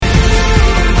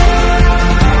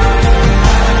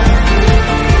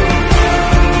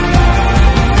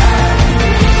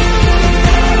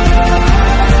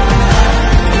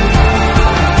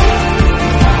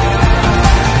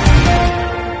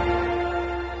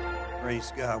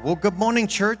Praise God. Well, good morning,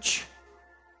 church.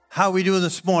 How are we doing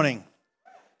this morning?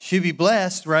 Should be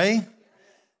blessed, right?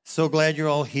 So glad you're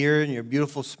all here and your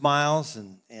beautiful smiles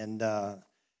and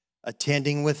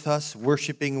attending with us,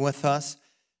 worshiping with us.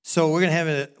 So we're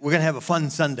gonna have a fun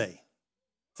Sunday.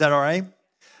 Is that all right?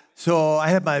 So I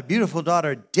have my beautiful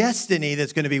daughter Destiny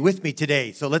that's going to be with me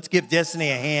today. So let's give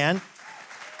Destiny a hand.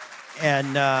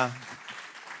 And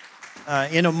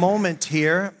in a moment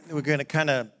here, we're going to kind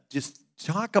of just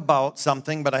talk about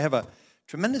something, but I have a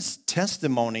tremendous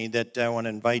testimony that I want to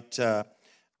invite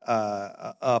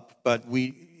up, but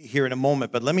we here in a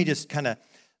moment. But let me just kind of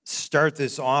start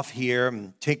this off here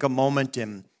and take a moment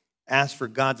and ask for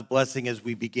God's blessing as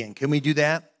we begin. Can we do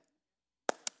that?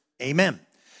 Amen.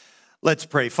 Let's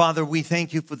pray. Father, we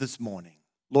thank you for this morning.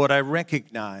 Lord, I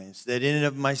recognize that in and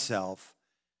of myself,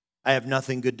 I have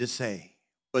nothing good to say,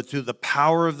 but through the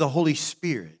power of the Holy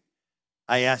Spirit,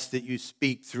 I ask that you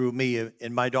speak through me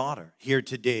and my daughter here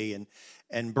today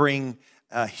and bring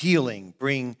healing,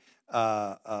 bring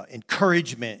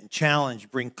encouragement and challenge,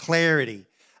 bring clarity.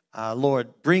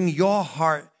 Lord, bring your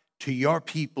heart to your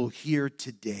people here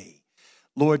today.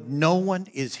 Lord, no one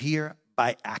is here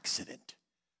by accident.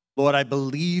 Lord, I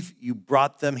believe you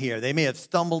brought them here. They may have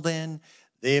stumbled in.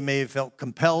 They may have felt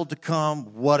compelled to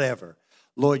come, whatever.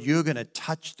 Lord, you're going to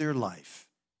touch their life.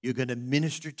 You're going to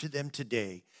minister to them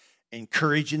today.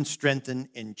 Encourage and strengthen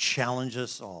and challenge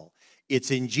us all. It's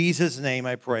in Jesus' name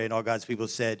I pray, and all God's people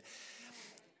said,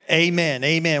 amen,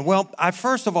 amen. Well,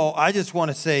 first of all, I just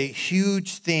want to say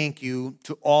huge thank you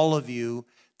to all of you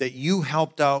that you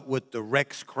helped out with the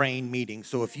Rex Crane meeting.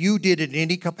 So if you did it in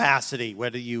any capacity,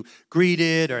 whether you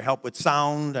greeted or helped with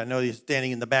sound, I know you're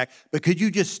standing in the back, but could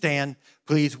you just stand,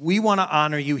 please? We want to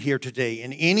honor you here today.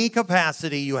 In any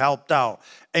capacity you helped out.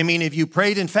 I mean, if you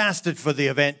prayed and fasted for the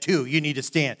event too, you need to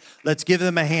stand. Let's give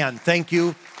them a hand. Thank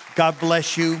you. God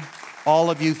bless you.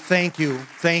 All of you, thank you.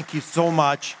 Thank you so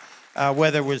much.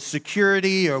 Whether it was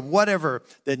security or whatever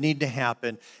that need to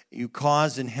happen, you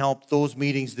caused and helped those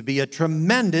meetings to be a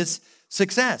tremendous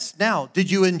success. Now,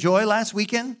 did you enjoy last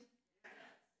weekend?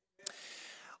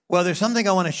 Well, there's something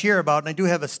I want to share about, and I do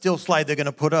have a still slide they're going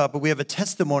to put up, but we have a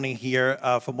testimony here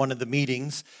from one of the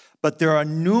meetings, but there are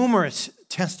numerous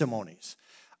testimonies.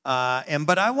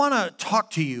 But I want to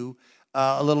talk to you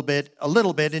a little bit,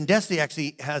 and Destiny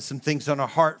actually has some things on her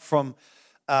heart from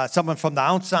someone from the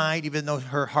outside, even though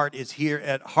her heart is here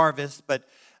at Harvest, but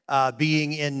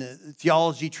being in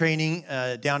theology training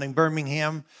down in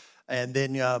Birmingham, and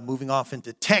then moving off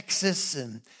into Texas,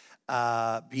 and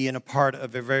being a part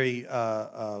of a very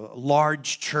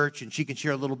large church, and she can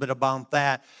share a little bit about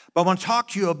that. But I want to talk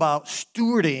to you about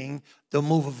stewarding the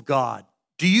move of God.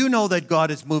 Do you know that God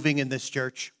is moving in this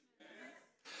church?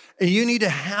 And you need to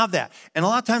have that. And a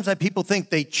lot of times people think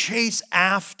they chase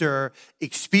after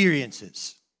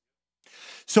experiences.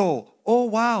 So, oh,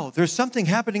 wow, there's something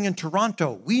happening in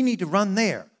Toronto. We need to run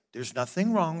there. There's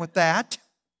nothing wrong with that.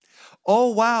 Oh,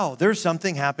 wow, there's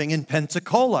something happening in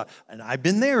Pensacola. And I've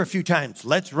been there a few times.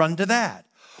 Let's run to that.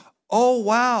 Oh,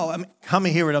 wow. Come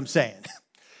and hear what I'm saying.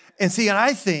 And see, and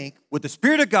I think what the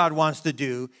Spirit of God wants to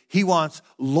do, he wants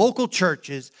local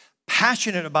churches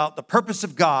passionate about the purpose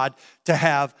of God to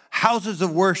have houses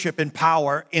of worship and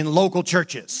power in local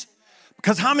churches.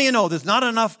 Because how many of you know there's not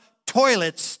enough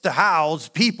toilets to house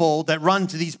people that run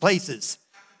to these places?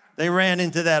 They ran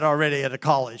into that already at a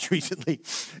college recently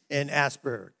in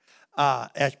Ashbury,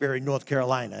 North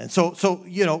Carolina. And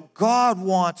so God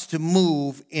wants to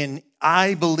move in,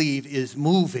 I believe, is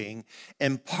moving.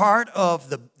 And part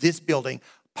of this building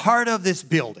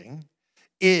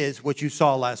is what you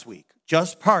saw last week.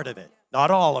 Just part of it,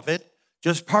 not all of it,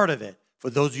 just part of it. For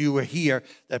those of you who were here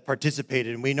that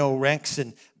participated, and we know Rex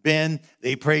and Ben,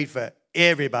 they prayed for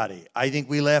everybody. I think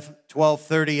we left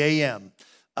 12:30 a.m.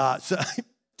 So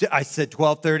I said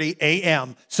 12:30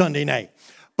 a.m. Sunday night.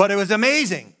 But it was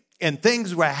amazing, and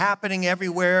things were happening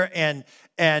everywhere, and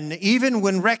even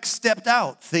when Rex stepped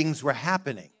out, things were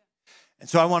happening. And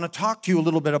so I want to talk to you a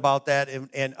little bit about that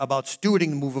and about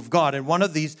stewarding the move of God. And one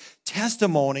of these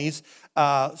testimonies,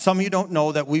 some of you don't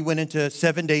know that we went into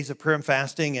 7 days of prayer and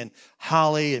fasting, and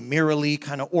Holly and Miralee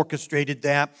kind of orchestrated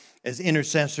that as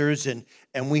intercessors, and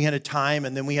we had a time,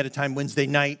 and then we had a time Wednesday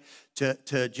night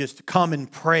to just come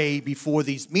and pray before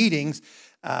these meetings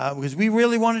because we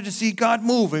really wanted to see God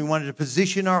move. We wanted to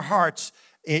position our hearts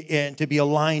and to be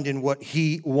aligned in what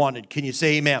he wanted. Can you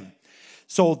say amen?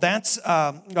 So that's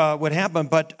what happened.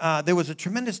 But there was a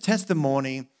tremendous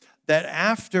testimony that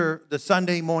after the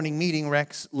Sunday morning meeting,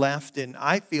 Rex left, and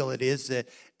I feel it is.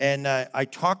 And I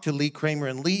talked to Lee Kramer,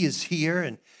 and Lee is here.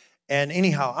 And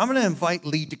anyhow, I'm going to invite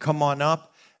Lee to come on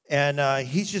up, and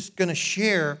he's just going to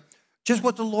share just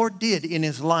what the Lord did in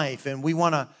his life. And we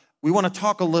want to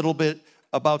talk a little bit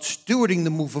about stewarding the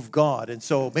move of God. And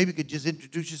so maybe you could just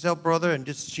introduce yourself, brother, and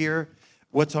just share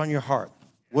what's on your heart,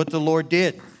 what the Lord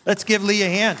did. Let's give Lee a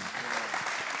hand.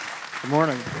 Good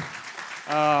morning.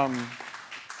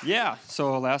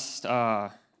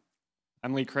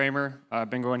 I'm Lee Kramer. I've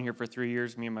been going here for 3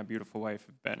 years. Me and my beautiful wife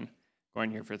have been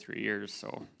going here for 3 years,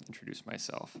 so introduce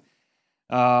myself.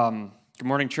 Good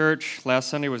morning, church. Last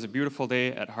Sunday was a beautiful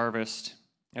day at Harvest,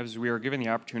 as we were given the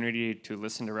opportunity to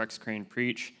listen to Rex Crane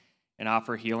preach and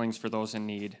offer healings for those in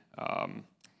need.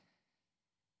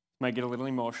 Might get a little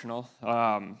emotional.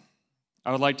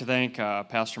 I would like to thank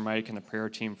Pastor Mike and the prayer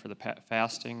team for the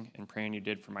fasting and praying you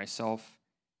did for myself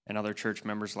and other church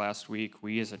members last week.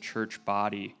 We as a church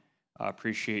body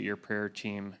appreciate your prayer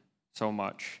team so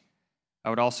much. I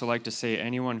would also like to say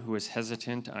anyone who is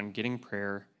hesitant on getting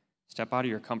prayer, step out of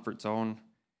your comfort zone.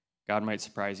 God might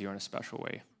surprise you in a special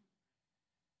way.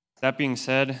 That being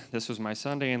said, this was my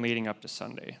Sunday and leading up to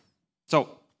Sunday.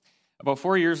 So, about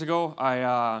 4 years ago,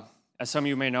 as some of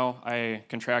you may know, I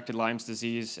contracted Lyme's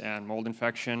disease and mold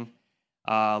infection,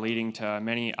 leading to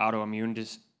many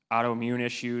autoimmune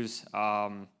issues.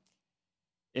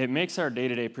 It makes our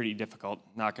day-to-day pretty difficult,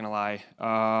 not going to lie.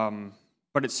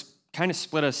 But it's kind of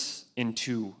split us in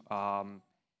two.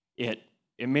 It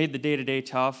made the day-to-day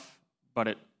tough, but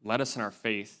it led us in our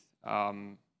faith.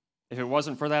 If it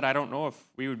wasn't for that, I don't know if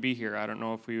we would be here. I don't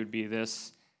know if we would be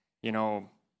this,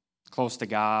 close to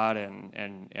God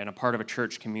and a part of a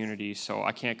church community, so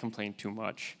I can't complain too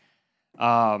much.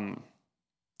 2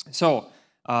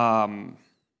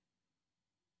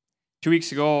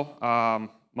 weeks ago,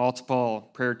 multiple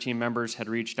prayer team members had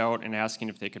reached out and asking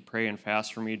if they could pray and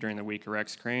fast for me during the week of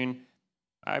Rex Crane.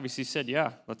 I obviously said,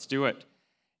 yeah, let's do it.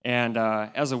 And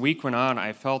as the week went on,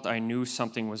 I felt I knew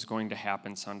something was going to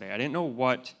happen Sunday. I didn't know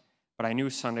what, but I knew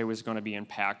Sunday was going to be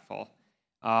impactful.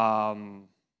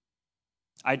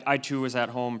 I too was at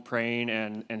home praying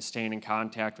and staying in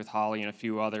contact with Holly and a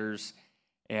few others,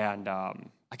 and I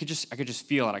could just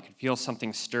feel it. I could feel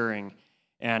something stirring.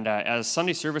 And as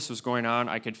Sunday service was going on,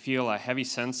 I could feel a heavy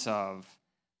sense of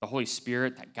the Holy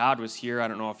Spirit, that God was here. I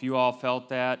don't know if you all felt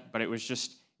that, but it was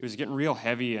getting real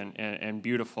heavy and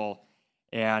beautiful.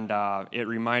 And it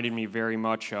reminded me very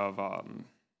much of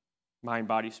mind,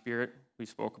 body, spirit we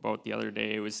spoke about the other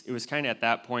day. It was kind of at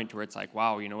that point where it's like,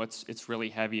 wow, it's really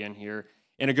heavy in here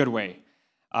in a good way.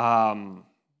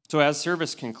 So as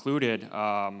service concluded,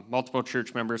 multiple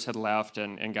church members had left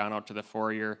and gone out to the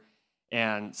foyer,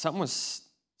 and something was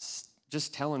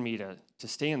just telling me to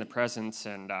stay in the presence.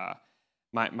 And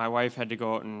my wife had to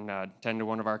go out and tend to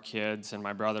one of our kids, and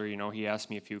my brother, he asked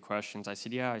me a few questions. I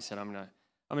said, yeah. I said, I'm gonna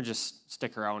just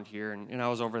stick around here. And I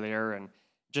was over there, and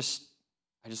I just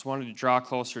wanted to draw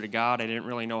closer to God. I didn't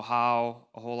really know how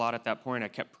a whole lot at that point. I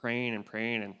kept praying, and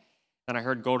then I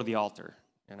heard, go to the altar.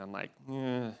 And I'm like,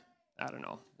 I don't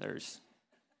know. There's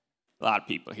a lot of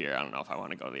people here. I don't know if I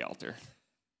want to go to the altar.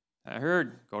 I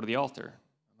heard, go to the altar.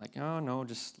 I'm like, oh, no,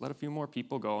 just let a few more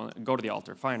people go to the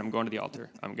altar. Fine, I'm going to the altar.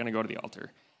 I'm going to go to the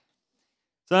altar.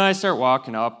 So then I start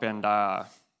walking up, and I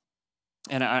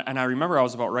remember I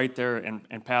was about right there,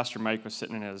 and Pastor Mike was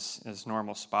sitting in his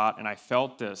normal spot, and I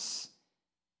felt this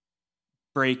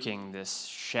breaking, this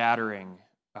shattering.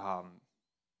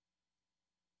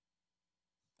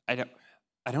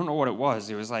 I don't know what it was.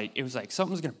 It was like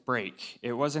something's going to break.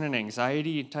 It wasn't an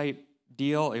anxiety type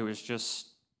deal. It was just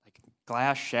like a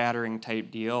glass shattering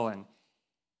type deal. And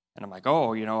I'm like,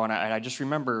 oh, and I just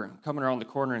remember coming around the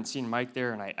corner and seeing Mike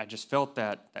there, and I just felt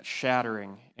that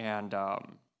shattering. So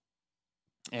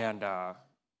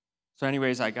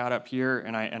anyways, I got up here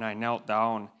and I knelt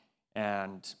down,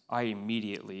 and I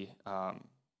immediately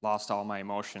lost all my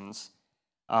emotions.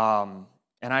 And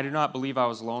I do not believe I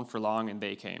was alone for long, and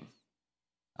they came.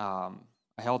 I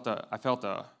felt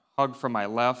a hug from my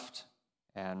left,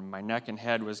 and my neck and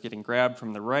head was getting grabbed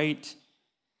from the right.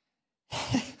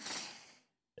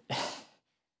 A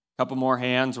couple more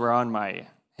hands were on my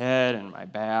head and my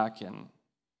back, and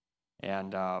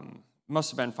must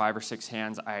have been 5 or 6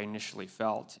 hands I initially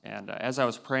felt. And as I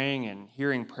was praying and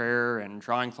hearing prayer and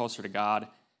drawing closer to God,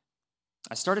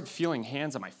 I started feeling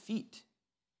hands on my feet,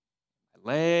 my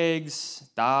legs,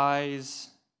 thighs,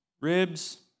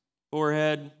 ribs,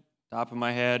 forehead, top of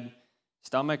my head,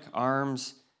 stomach,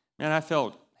 arms. Man, I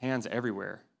felt hands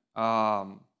everywhere.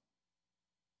 I'm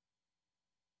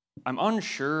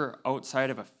unsure, outside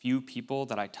of a few people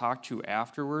that I talked to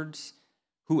afterwards,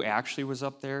 who actually was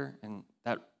up there, and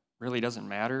that really doesn't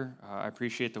matter. I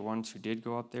appreciate the ones who did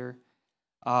go up there.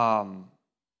 But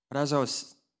as I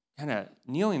was kind of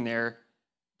kneeling there,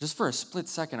 just for a split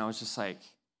second, I was just like,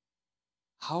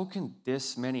 how can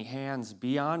this many hands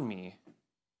be on me?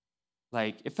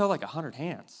 Like, it felt like 100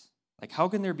 hands. Like, how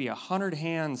can there be 100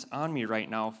 hands on me right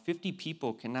now? 50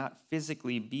 people cannot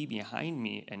physically be behind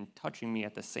me and touching me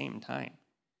at the same time.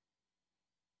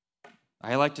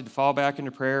 I elected to fall back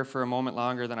into prayer for a moment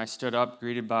longer. Then I stood up,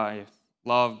 greeted by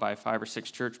love by 5 or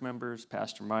 6 church members,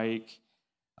 Pastor Mike,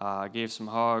 gave some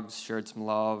hugs, shared some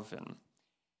love, and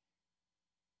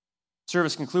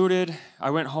service concluded.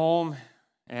 I went home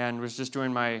and was just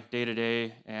doing my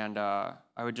day-to-day, and I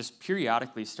would just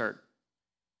periodically start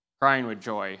crying with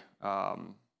joy.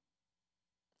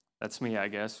 That's me, I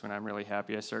guess. When I'm really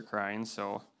happy, I start crying.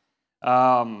 So,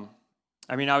 I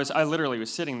literally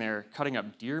was sitting there cutting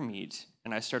up deer meat,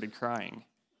 and I started crying.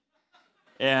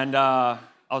 And I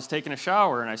was taking a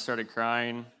shower, and I started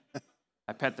crying.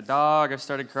 I pet the dog, I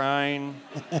started crying.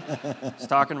 I was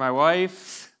talking to my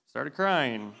wife, started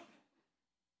crying.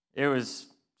 It was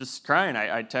just crying.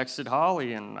 I texted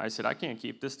Holly, and I said, I can't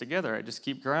keep this together. I just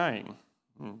keep crying.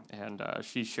 And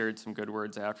she shared some good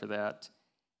words after that.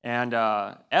 And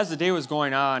as the day was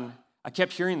going on, I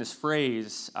kept hearing this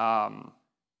phrase, and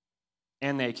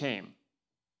they came.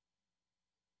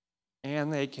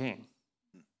 And they came.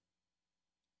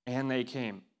 And they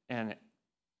came. And it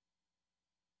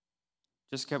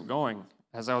just kept going.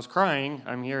 As I was crying,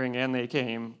 I'm hearing, and they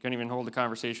came. Couldn't even hold a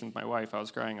conversation with my wife. I was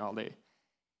crying all day.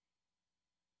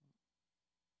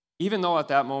 Even though at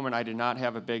that moment I did not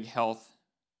have a big health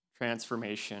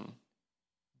transformation,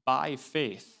 by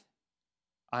faith,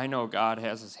 I know God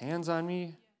has his hands on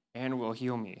me and will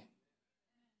heal me.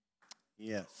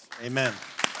 Yes. Amen.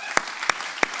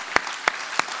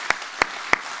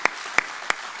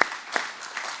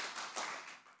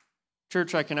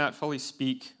 Church, I cannot fully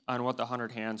speak on what the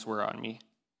 100 hands were on me.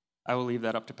 I will leave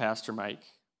that up to Pastor Mike.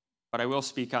 But I will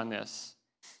speak on this.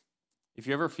 If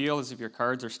you ever feel as if your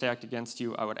cards are stacked against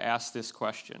you, I would ask this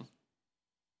question.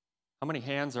 How many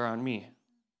hands are on me?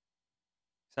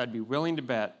 So I'd be willing to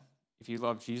bet if you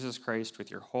love Jesus Christ with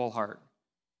your whole heart,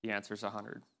 the answer is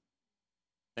 100.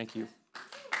 Thank you.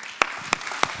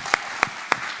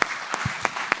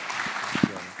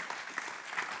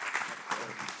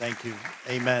 Thank you.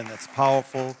 Amen. That's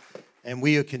powerful. And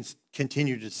we can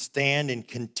continue to stand and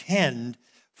contend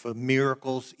for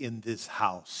miracles in this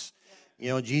house. You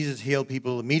know, Jesus healed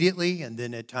people immediately, and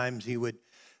then at times he would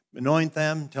anoint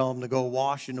them, tell them to go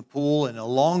wash in the pool, and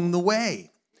along the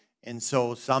way. And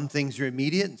so some things are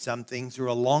immediate and some things are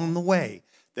along the way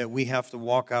that we have to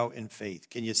walk out in faith.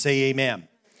 Can you say amen?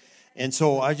 And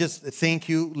so I just thank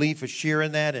you, Lee, for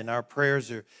sharing that, and our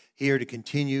prayers are here to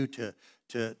continue to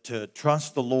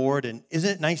trust the Lord. And isn't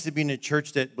it nice to be in a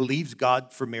church that believes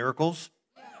God for miracles?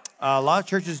 A lot of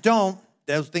churches don't.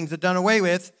 Those things are done away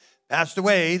with, passed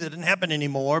away. That doesn't happen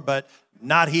anymore, but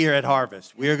not here at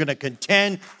Harvest. We are going to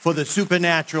contend for the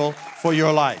supernatural for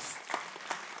your life.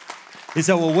 He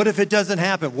said, well, what if it doesn't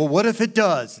happen? Well, what if it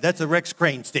does? That's a Rex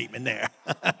Crane statement there.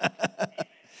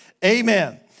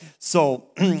 Amen. So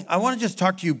I want to just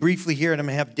talk to you briefly here, and I'm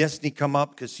going to have Destiny come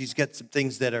up because she's got some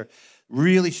things that are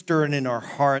really stirring in our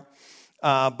heart.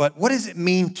 But what does it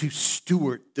mean to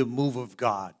steward the move of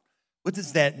God? What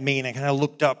does that mean? I kind of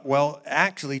looked up. Well,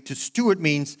 actually, to steward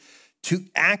means to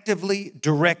actively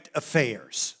direct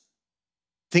affairs.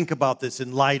 Think about this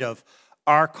in light of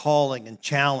our calling and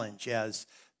challenge as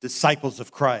disciples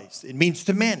of Christ. It means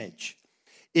to manage.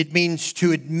 It means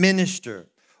to administer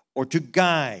or to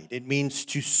guide. It means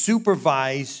to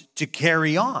supervise, to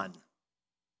carry on.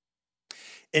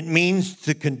 It means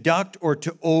to conduct or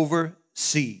to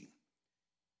oversee.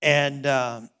 And,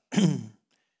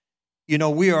 you know,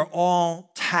 we are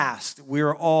all tasked. We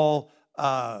are all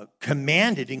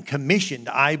commanded and commissioned,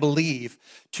 I believe,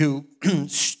 to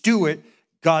steward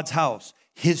God's house,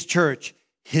 his church,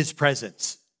 his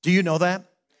presence. Do you know that?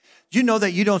 Do you know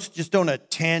that you don't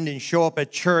attend and show up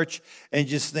at church and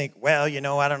just think, well, you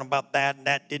know, I don't know about that and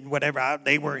that didn't whatever.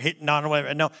 They were hitting on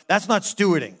whatever. No, that's not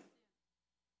stewarding.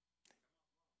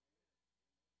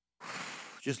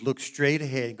 Just look straight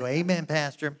ahead and go, amen,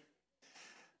 Pastor.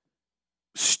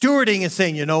 Stewarding is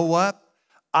saying, you know what?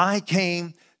 I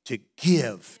came to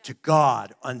give to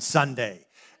God on Sunday.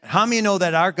 How many know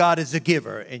that our God is a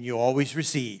giver and you always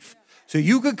receive? So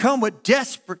you could come with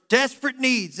desperate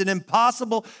needs and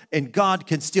impossible, and God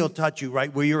can still touch you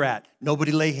right where you're at.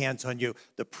 Nobody lay hands on you.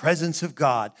 The presence of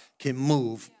God can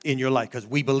move in your life because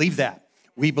we believe that.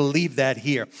 We believe that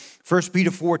here. 1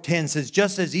 Peter 4:10 says,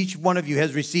 just as each one of you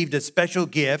has received a special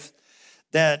gift,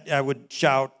 that I would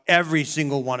shout, every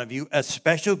single one of you, a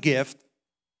special gift.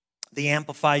 The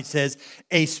Amplified says,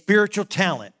 a spiritual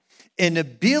talent, an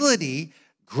ability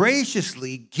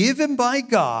graciously given by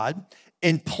God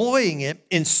employing it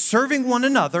in serving one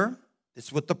another. This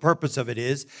is what the purpose of it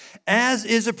is, as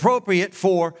is appropriate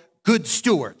for good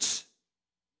stewards.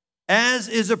 As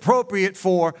is appropriate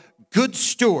for good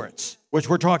stewards, which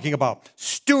we're talking about.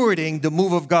 Stewarding the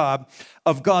move of God,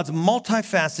 of God's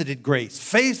multifaceted grace,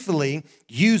 faithfully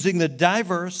using the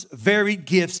diverse, varied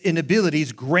gifts and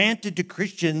abilities granted to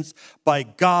Christians by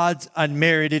God's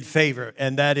unmerited favor.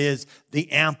 And that is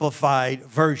the amplified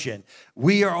version.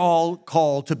 We are all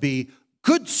called to be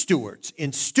good stewards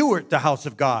and steward the house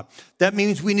of God. That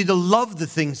means we need to love the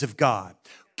things of God,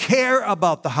 care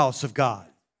about the house of God,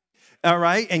 all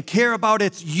right, and care about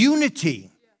its unity.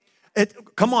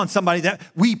 Come on, somebody, that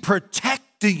we protect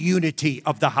the unity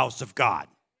of the house of God.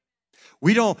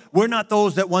 We're not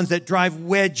those ones that drive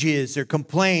wedges or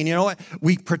complain. You know what?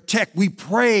 We protect, we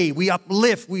pray, we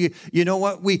uplift, we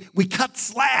cut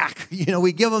slack.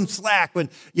 We give them slack when,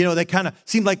 they kind of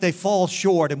seem like they fall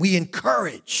short, and we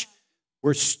encourage.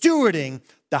 We're stewarding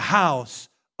the house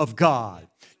of God.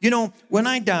 When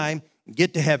I die,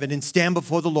 get to heaven and stand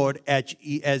before the Lord as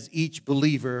each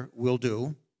believer will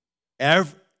do,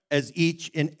 as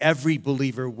each and every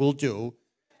believer will do,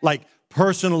 like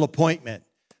personal appointment.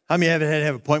 How many have had to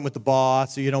have an appointment with the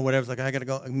boss or, whatever? It's like, I got to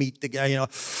go meet the guy,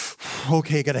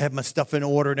 okay, got to have my stuff in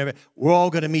order and everything. We're all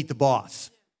going to meet the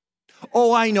boss.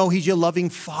 Oh, I know he's your loving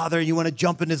father. You want to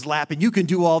jump in his lap and you can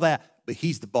do all that, but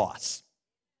he's the boss.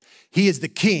 He is the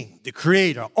king, the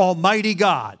creator, almighty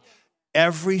God.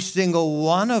 Every single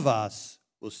one of us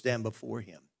will stand before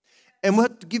him. And we'll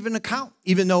have to give an account,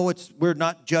 even though we're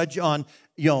not judged on,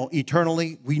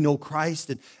 eternally. We know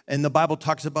Christ, and the Bible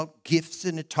talks about gifts,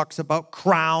 and it talks about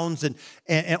crowns, and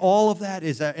all of that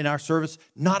is in our service,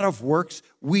 not of works.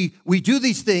 We do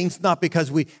these things not because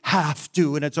we have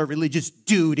to, and it's our religious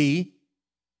duty.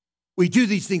 We do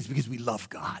these things because we love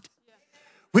God.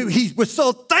 We're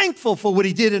so thankful for what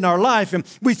he did in our life, and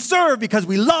we serve because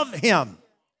we love him.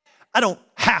 I don't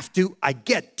have to, I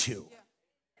get to.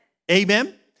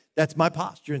 Amen? That's my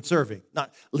posture in serving,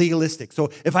 not legalistic. So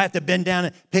if I have to bend down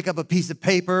and pick up a piece of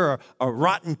paper or a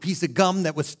rotten piece of gum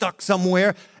that was stuck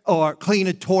somewhere, or clean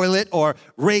a toilet or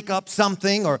rake up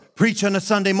something or preach on a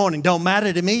Sunday morning, don't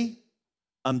matter to me.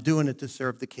 I'm doing it to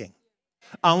serve the king.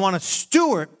 I want to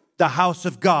steward the house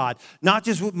of God, not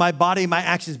just with my body and my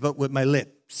actions, but with my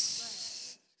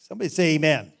lips. Somebody say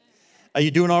amen. Are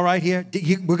you doing all right here?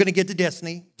 We're going to get to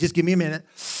destiny. Just give me a minute.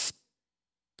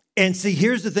 And see,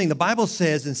 here's the thing. The Bible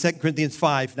says in 2 Corinthians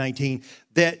 5:19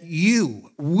 that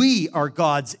we are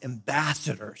God's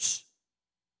ambassadors.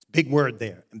 Big word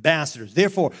there, ambassadors.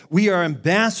 Therefore, we are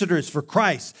ambassadors for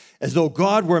Christ, as though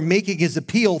God were making his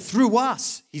appeal through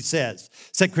us, he says.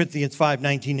 2 Corinthians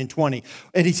 5:19 and 20.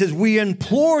 And he says, we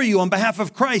implore you on behalf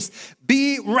of Christ,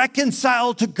 be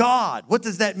reconciled to God. What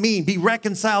does that mean? Be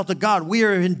reconciled to God. We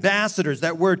are ambassadors.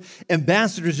 That word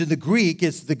ambassadors in the Greek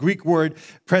is the Greek word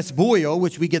presbyio,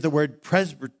 which we get the word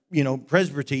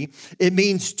presbytery. It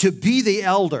means to be the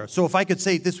elder. So if I could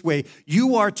say it this way,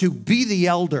 you are to be the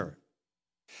elder.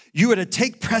 You are to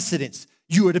take precedence.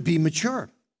 You are to be mature.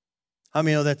 I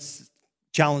mean, that's a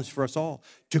challenge for us all,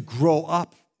 to grow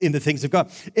up in the things of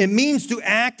God. It means to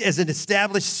act as an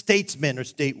established statesman or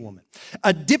statewoman.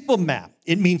 A diplomat,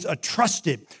 it means a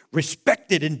trusted,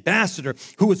 respected ambassador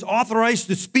who is authorized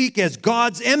to speak as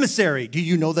God's emissary. Do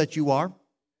you know that you are?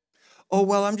 Oh,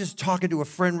 well, I'm just talking to a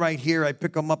friend right here. I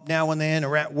pick them up now and then,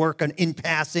 or at work and in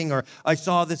passing, or I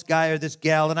saw this guy or this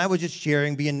gal, and I was just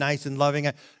sharing, being nice and loving.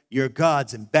 You're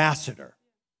God's ambassador.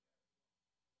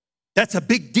 That's a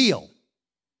big deal.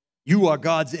 You are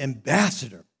God's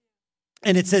ambassador.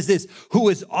 And it says this, who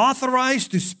is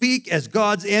authorized to speak as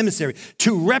God's emissary,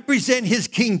 to represent his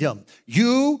kingdom.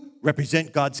 You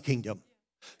represent God's kingdom.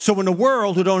 So in the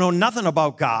world who don't know nothing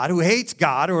about God, who hates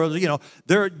God, or,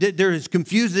 they're as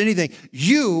confused as anything,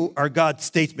 you are God's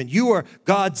statesman. You are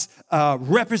God's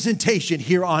representation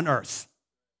here on earth.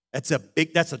 That's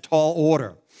a tall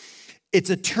order. It's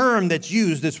a term that's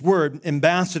used, this word,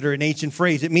 ambassador, an ancient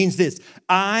phrase. It means this,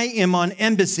 I am on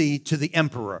embassy to the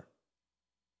emperor.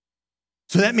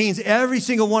 So that means every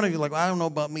single one of you, like, well, I don't know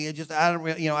about me.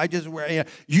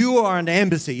 You are an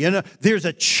embassy. There's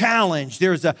a challenge.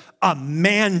 There's a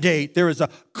mandate. There is a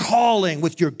calling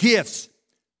with your gifts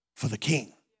for the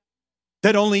king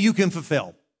that only you can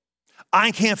fulfill.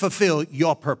 I can't fulfill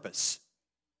your purpose.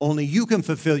 Only you can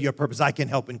fulfill your purpose. I can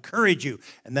help encourage you.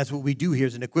 And that's what we do here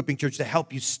as an equipping church, to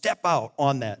help you step out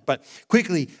on that. But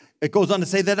quickly, it goes on to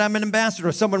say that I'm an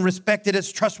ambassador, someone respected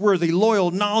as trustworthy,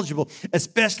 loyal, knowledgeable,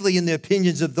 especially in the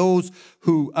opinions of those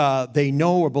who they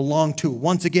know or belong to.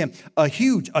 Once again, a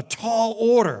tall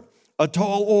order a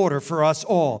tall order for us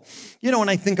all. You know, when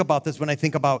I think about this, when I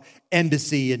think about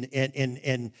embassy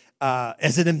and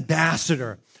as an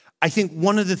ambassador, I think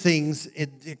one of the things,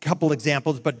 a couple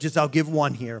examples, but just I'll give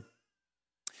one here.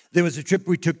 There was a trip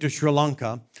we took to Sri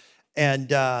Lanka, and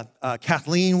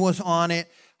Kathleen was on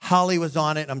it. Holly was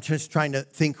on it. I'm just trying to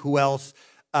think who else.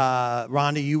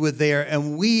 Rhonda, you were there.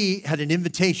 And we had an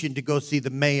invitation to go see the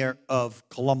mayor of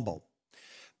Colombo.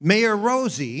 Mayor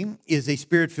Rosie is a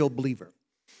spirit-filled believer.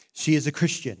 She is a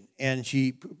Christian, and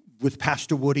she, with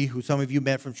Pastor Woody, who some of you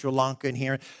met from Sri Lanka and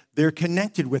here, they're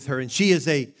connected with her, and she's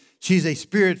a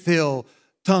spirit-filled,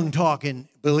 tongue-talking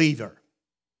believer.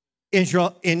 In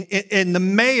the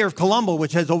mayor of Colombo,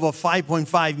 which has over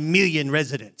 5.5 million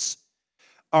residents.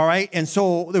 All right, and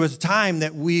so there was a time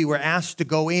that we were asked to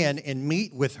go in and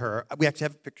meet with her. We actually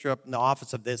have a picture up in the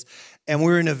office of this, and we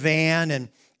were in a van, and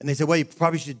they said, well, you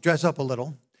probably should dress up a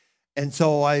little. And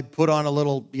so I put on a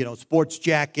little, sports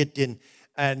jacket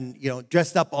and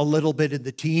dressed up a little bit, and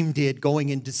the team did, going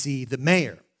in to see the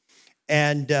mayor.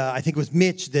 And I think it was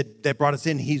Mitch that brought us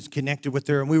in. He's connected with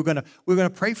her, and we were gonna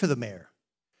pray for the mayor.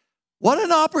 What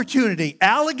an opportunity.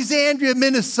 Alexandria,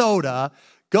 Minnesota,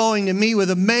 going to meet with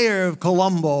the mayor of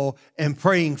Colombo and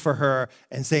praying for her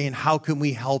and saying, how can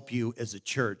we help you as a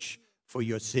church for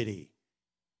your city?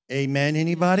 Amen,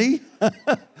 anybody?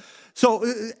 So,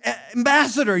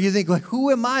 ambassador, you think, like,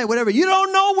 who am I? Whatever. You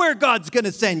don't know where God's going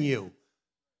to send you.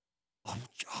 Oh,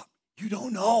 you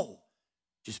don't know.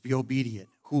 Just be obedient.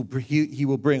 He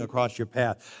will bring across your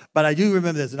path. But I do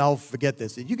remember this, and I'll forget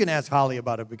this. And you can ask Holly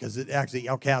about it because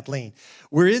Kathleen.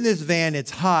 We're in this van,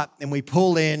 it's hot, and we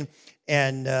pull in,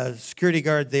 and security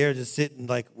guard there just sitting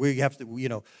like, we have to,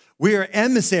 we are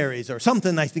emissaries or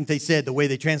something, I think they said, the way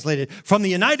they translated, from the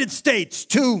United States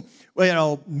to,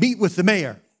 meet with the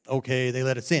mayor. Okay, they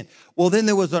let us in. Well, then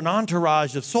there was an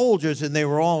entourage of soldiers, and they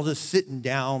were all just sitting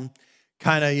down,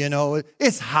 kind of,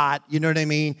 it's hot, you know what I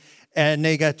mean? And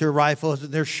they got their rifles,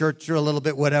 and their shirts are a little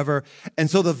bit whatever. And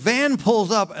so the van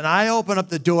pulls up, and I open up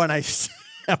the door, and I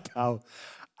step out.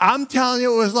 I'm telling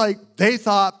you, it was like they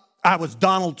thought I was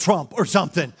Donald Trump or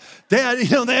something.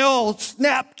 They all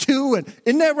snapped to, and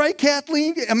isn't that right,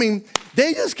 Kathleen? I mean,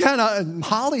 they just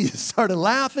Holly started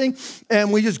laughing,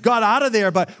 and we just got out of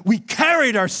there, but we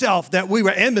carried ourselves that we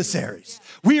were emissaries.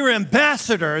 We were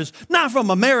ambassadors, not from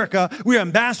America, we were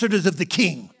ambassadors of the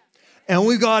King. And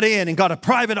we got in and got a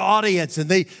private audience, and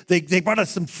they brought us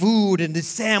some food and the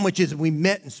sandwiches, and we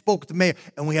met and spoke with the mayor,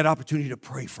 and we had an opportunity to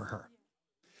pray for her.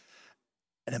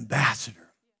 An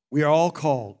ambassador. We are all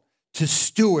called to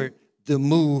steward the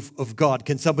move of God.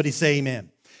 Can somebody say amen?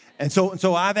 And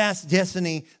so I've asked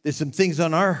Destiny, there's some things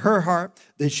on her heart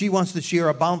that she wants to share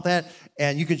about that,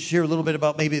 and you can share a little bit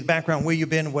about maybe the background, where you've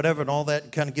been, whatever, and all that,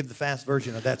 and kind of give the fast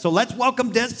version of that. So let's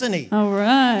welcome Destiny. All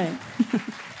right.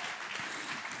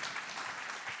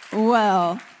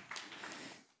 Well,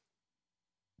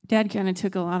 Dad kind of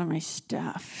took a lot of my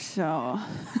stuff, so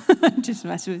just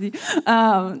mess with you.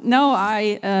 No,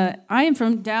 I am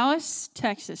from Dallas,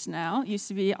 Texas now. Used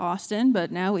to be Austin,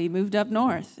 but now we moved up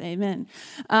north. Amen.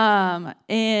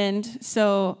 And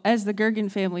so, as the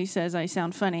Gergen family says, I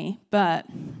sound funny, but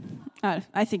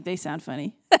I think they sound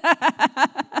funny.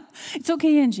 It's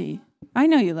okay, Angie. I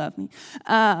know you love me,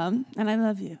 and I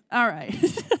love you. All right.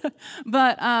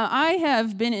 But I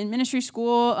have been in ministry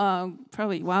school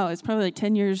it's probably like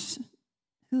 10 years.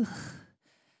 Ugh.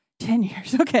 10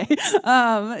 years, okay.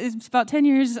 It's about 10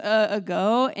 years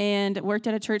ago, and worked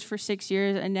at a church for 6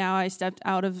 years, and now I stepped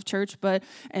out of church, but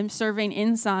am serving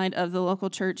inside of the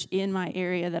local church in my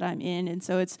area that I'm in. And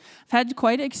so I've had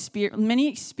quite many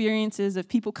experiences of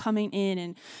people coming in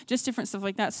and just different stuff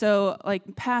like that. So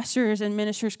like pastors and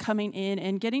ministers coming in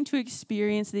and getting to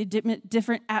experience the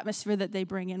different atmosphere that they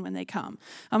bring in when they come.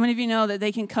 How many of you know that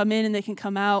they can come in and they can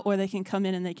come out, or they can come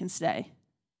in and they can stay?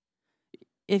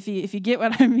 If you get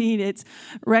what I mean, it's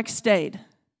Rex stayed,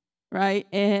 right?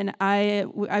 And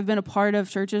I've been a part of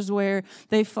churches where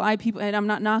they fly people, and I'm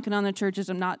not knocking on the churches.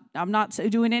 I'm not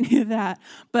doing any of that.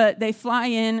 But they fly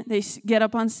in, they get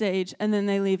up on stage, and then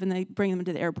they leave and they bring them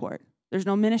to the airport. There's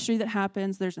no ministry that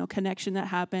happens. There's no connection that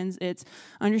happens. It's,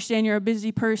 understand you're a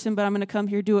busy person, but I'm going to come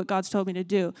here, do what God's told me to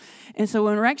do. And so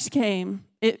when Rex came,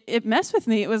 it messed with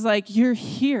me. It was like, you're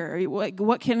here. Like,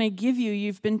 what can I give you?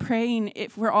 You've been praying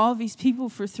for all of these people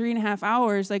for 3.5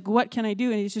 hours. Like, what can I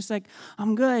do? And he's just like,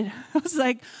 I'm good. I was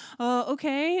like,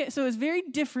 okay. So it was very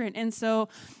different. And so,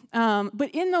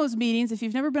 but in those meetings, if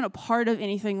you've never been a part of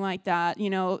anything like that,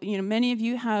 many of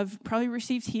you have probably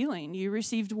received healing. You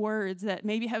received words that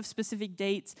maybe have specific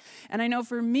dates. And I know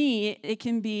for me, it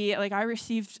can be like I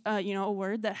received, a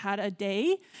word that had a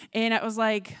day, and I was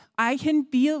like, I can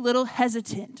be a little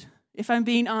hesitant if I'm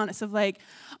being honest, of like,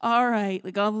 all right,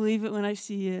 like I'll believe it when I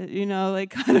see it, like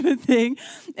kind of a thing.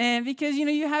 And because,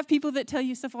 you have people that tell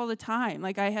you stuff all the time.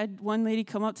 Like I had one lady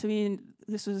come up to me, and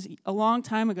this was a long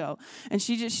time ago, and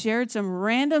she just shared some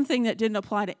random thing that didn't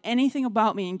apply to anything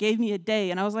about me and gave me a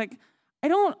day. And I was like, I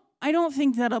don't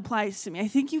think that applies to me. I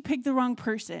think you picked the wrong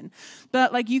person.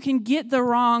 But like you can get the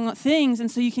wrong things, and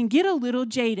so you can get a little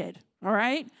jaded. All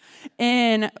right?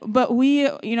 But we,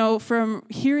 from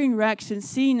hearing Rex and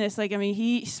seeing this,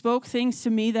 he spoke things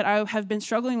to me that I have been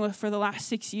struggling with for the last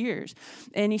 6 years.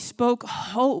 And he spoke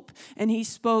hope, and he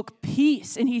spoke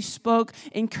peace, and he spoke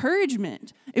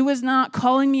encouragement. It was not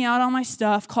calling me out on my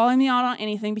stuff, calling me out on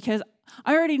anything, because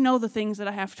I already know the things that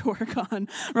I have to work on,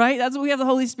 right? That's what we have the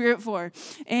Holy Spirit for.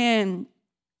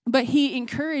 But he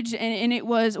encouraged, and it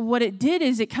was, what it did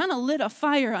is it kind of lit a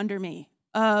fire under me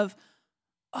of,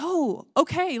 oh,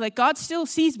 okay, like God still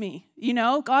sees me,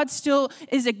 God still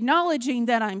is acknowledging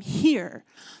that I'm here.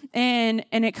 And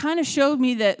it kind of showed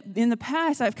me that in the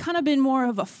past, I've kind of been more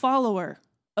of a follower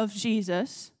of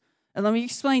Jesus. And let me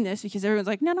explain this, because everyone's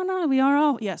like, no, we are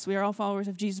all followers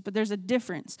of Jesus, but there's a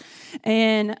difference.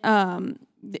 And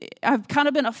I've kind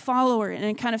of been a follower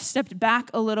and kind of stepped back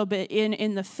a little bit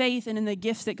in the faith and in the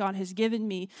gifts that God has given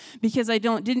me, because I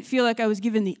didn't feel like I was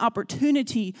given the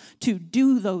opportunity to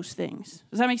do those things.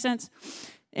 Does that make sense?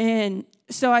 And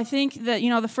so I think that,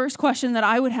 the first question that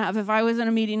I would have if I was in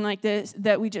a meeting like this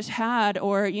that we just had,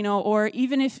 or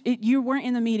even if you weren't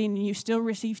in the meeting and you still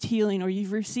received healing, or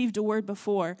you've received a word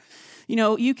before,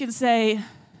 you can say,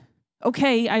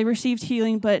 okay, I received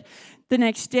healing, but the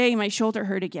next day my shoulder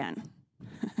hurt again.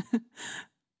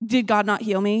 Did God not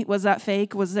heal me? Was that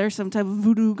fake? Was there some type of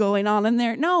voodoo going on in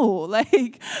there? No,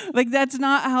 like that's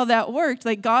not how that worked.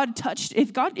 Like God touched,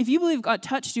 if you believe God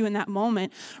touched you in that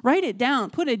moment, write it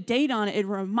down, put a date on it, and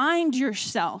remind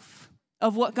yourself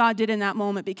of what God did in that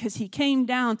moment, because he came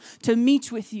down to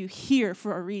meet with you here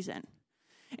for a reason.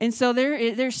 And so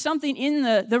there's something in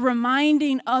the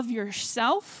reminding of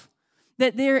yourself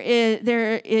that there is,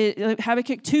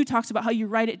 Habakkuk 2 talks about how you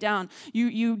write it down.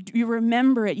 You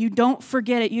remember it. You don't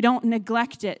forget it. You don't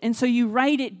neglect it. And so you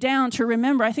write it down to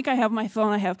remember. I think I have on my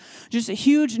phone, I have just a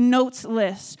huge notes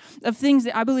list of things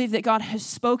that I believe that God has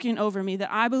spoken over me,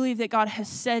 that I believe that God has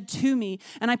said to me.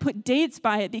 And I put dates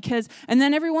by it and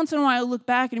then every once in a while I look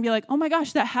back and be like, oh my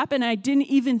gosh, that happened. And I didn't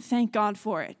even thank God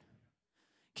for it.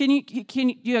 Can you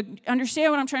understand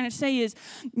what I'm trying to say is,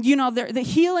 the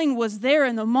healing was there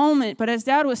in the moment, but as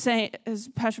Dad was saying, it's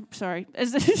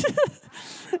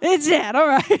Dad, all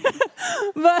right.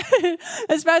 But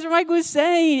as Pastor Mike was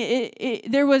saying,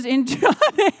 there was in John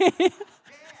 8.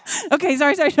 Okay,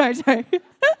 sorry.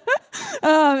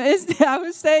 I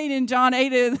was saying in John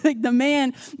 8, like the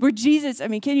man where Jesus,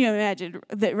 can you imagine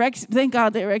that Rex, thank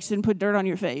God that Rex didn't put dirt on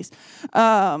your face.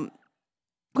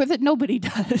 With it, nobody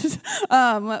does.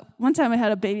 One time I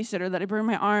had a babysitter that I burned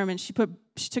my arm, and she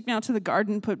took me out to the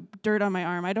garden, put dirt on my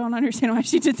arm. I don't understand why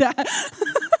she did that.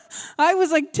 I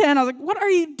was like 10. I was like, what are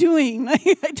you doing? I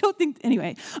don't think,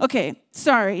 anyway. Okay,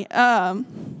 sorry.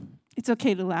 It's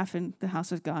okay to laugh in the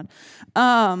house of God.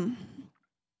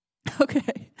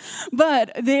 Okay,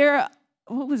 but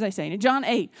what was I saying? In John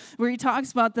 8, where he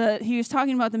was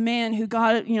talking about the man who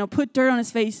got, put dirt on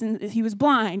his face, and he was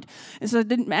blind. And so it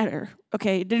didn't matter.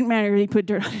 Okay, it didn't matter he put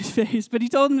dirt on his face, but he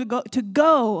told him to go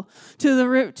to the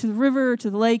river, or to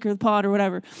the lake, or the pond, or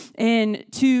whatever, and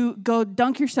to go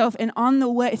dunk yourself. And on the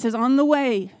way, it says on the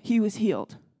way, he was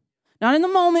healed. Not in the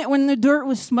moment when the dirt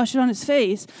was smushed on his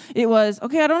face. It was,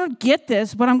 okay, I don't get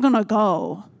this, but I'm going to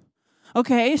go.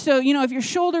 Okay, so, if your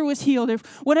shoulder was healed,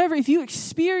 if you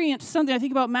experienced something, I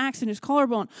think about Max and his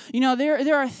collarbone,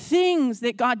 there are things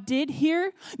that God did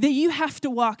here that you have to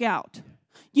walk out.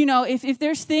 If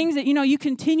there's things that, you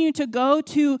continue to go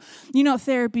to,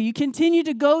 therapy, you continue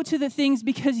to go to the things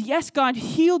because, yes, God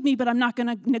healed me, but I'm not going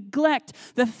to neglect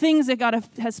the things that God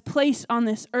has placed on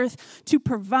this earth to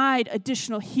provide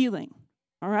additional healing,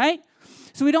 all right?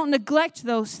 So we don't neglect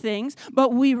those things,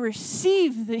 but we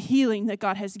receive the healing that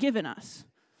God has given us.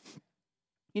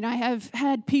 I have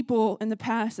had people in the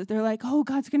past that they're like, oh,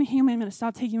 God's going to heal me. I'm going to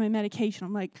stop taking my medication.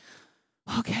 I'm like,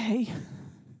 okay,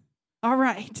 all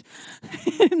right.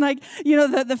 And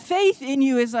the faith in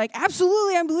you is like,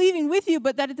 absolutely, I'm believing with you.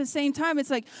 But that at the same time,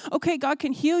 it's like, okay, God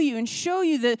can heal you and show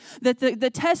you that the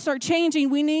tests are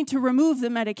changing. We need to remove the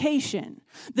medication.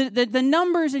 The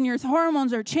numbers in your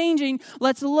hormones are changing.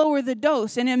 Let's lower the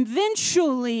dose. And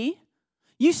eventually,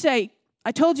 you say,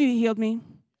 I told you he healed me.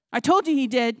 I told you he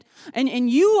did. And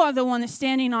you are the one that's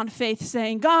standing on faith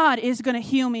saying, God is going to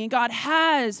heal me. And God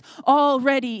has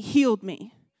already healed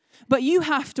me. But you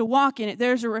have to walk in it.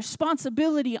 There's a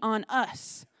responsibility on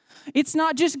us It's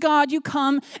not just God, you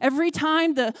come every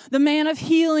time the man of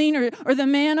healing or the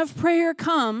man of prayer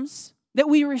comes, that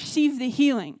we receive the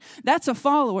healing. That's a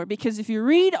follower, because if you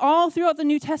read all throughout the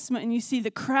New Testament and you see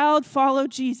the crowd follow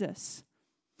Jesus,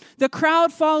 the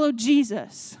crowd followed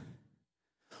Jesus.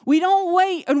 We don't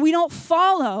wait and we don't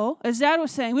follow, as Dad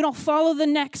was saying, we don't follow the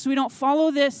next, we don't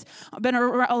follow this. I've been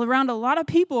around a lot of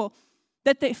people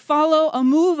that they follow a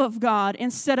move of God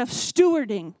instead of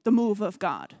stewarding the move of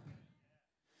God.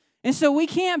 And so we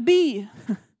can't be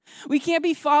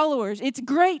followers. It's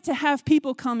great to have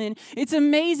people come in. It's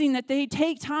amazing that they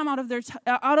take time out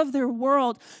of their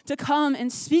world to come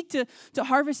and speak to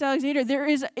Harvest Alexander.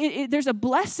 There's a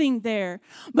blessing there.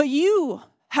 But you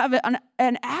have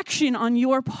an action on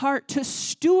your part to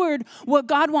steward what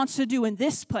God wants to do in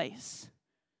this place.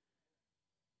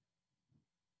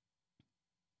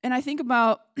 And I think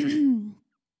about,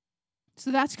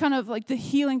 so that's kind of like the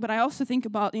healing, but I also think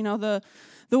about, the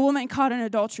woman caught in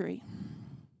adultery.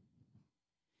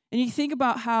 And you think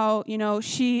about how,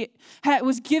 she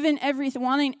was given everything,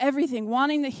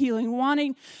 wanting the healing,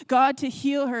 wanting God to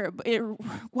heal her,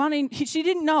 she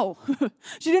didn't know.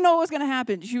 She didn't know what was going to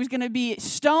happen. She was going to be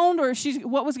stoned or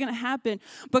what was going to happen.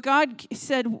 But God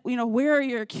said, where are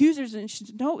your accusers? And she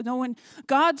said, no, when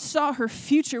God saw her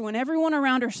future, when everyone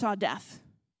around her saw death.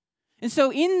 And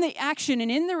so in the action and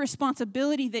in the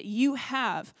responsibility that you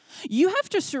have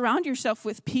to surround yourself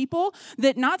with people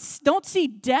that don't see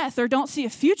death or don't see a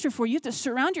future for you. You have to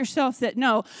surround yourself that,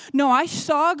 no, I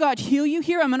saw God heal you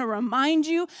here. I'm going to remind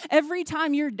you every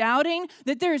time you're doubting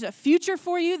that there is a future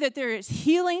for you, that there is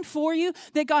healing for you,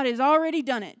 that God has already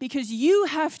done it. Because you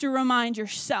have to remind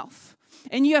yourself.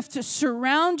 And you have to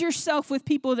surround yourself with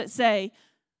people that say,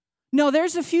 no,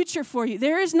 there's a future for you.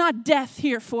 There is not death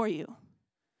here for you.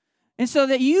 And so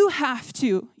that you have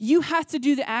to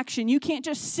do the action. You can't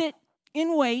just sit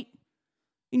and wait.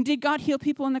 And did God heal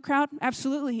people in the crowd?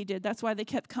 Absolutely he did. That's why they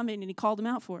kept coming and he called them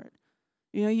out for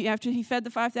it. After he fed the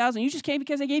 5,000, you just came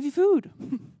because I gave you food.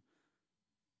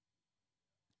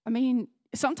 I mean,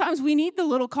 sometimes we need the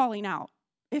little calling out,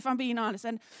 if I'm being honest.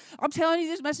 And I'm telling you,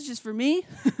 this message is for me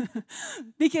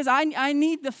because I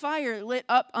need the fire lit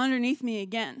up underneath me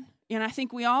again. And I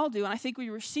think we all do. And I think we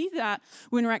received that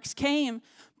when Rex came.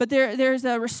 But there's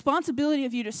a responsibility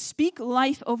of you to speak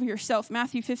life over yourself.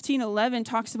 Matthew 15:11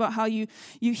 talks about how you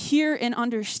hear and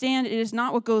understand it is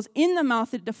not what goes in the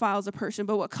mouth that defiles a person,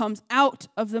 but what comes out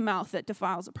of the mouth that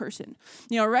defiles a person.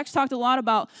 Rex talked a lot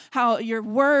about how your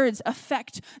words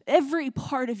affect every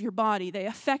part of your body. They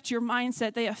affect your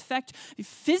mindset. They affect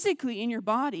physically in your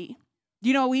body.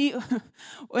 We,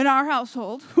 in our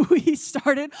household, we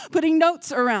started putting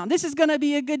notes around. This is going to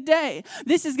be a good day.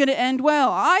 This is going to end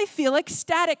well. I feel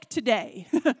ecstatic today.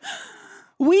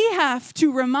 We have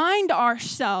to remind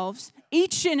ourselves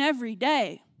each and every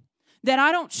day that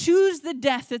I don't choose the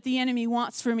death that the enemy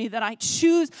wants for me, that I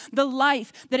choose the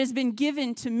life that has been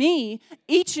given to me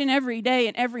each and every day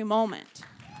and every moment.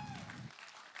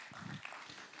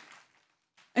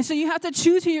 And so you have to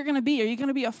choose who you're going to be. Are you going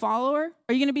to be a follower?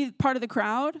 Are you going to be part of the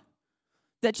crowd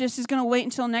that just is going to wait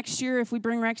until next year if we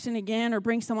bring Rex in again or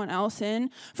bring someone else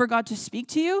in for God to speak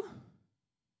to you?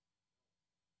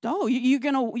 No, you're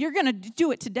going to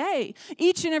do it today.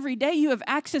 Each and every day you have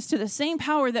access to the same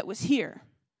power that was here.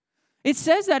 It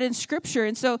says that in Scripture.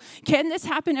 And so can this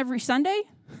happen every Sunday?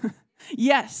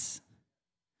 Yes.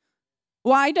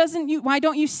 Why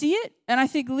don't you see it? And I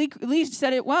think Lee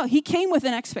said it well. He came with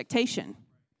an expectation.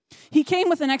 He came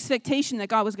with an expectation that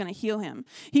God was going to heal him.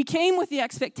 He came with the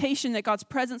expectation that God's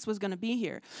presence was going to be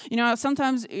here.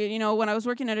 Sometimes, when I was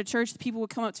working at a church, people would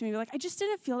come up to me and be like, I just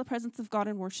didn't feel the presence of God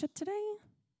in worship today.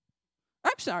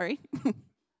 I'm sorry.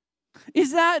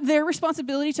 Is that their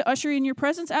responsibility to usher in your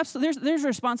presence? Absolutely. There's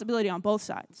responsibility on both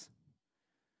sides.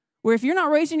 Where if you're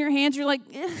not raising your hands, you're like,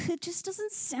 it just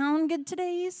doesn't sound good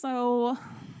today, so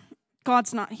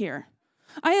God's not here.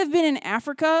 I have been in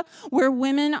Africa where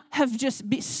women have just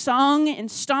sung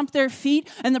and stomped their feet,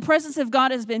 and the presence of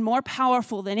God has been more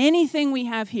powerful than anything we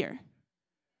have here.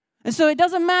 And so it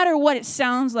doesn't matter what it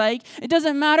sounds like. It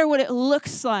doesn't matter what it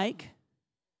looks like.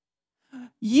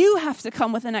 You have to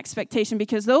come with an expectation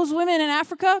because those women in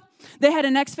Africa, they had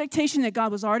an expectation that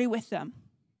God was already with them.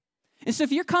 And so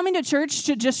if you're coming to church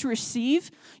to just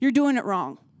receive, you're doing it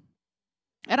wrong.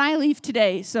 And I leave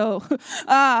today, so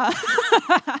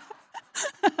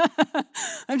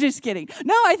I'm just kidding.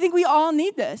 No, I think we all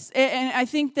need this. And I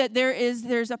think that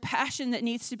there's a passion that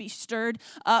needs to be stirred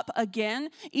up again,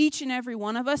 each and every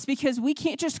one of us, because we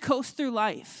can't just coast through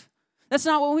life. That's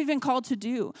not what we've been called to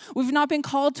do. We've not been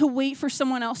called to wait for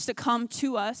someone else to come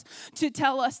to us to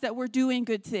tell us that we're doing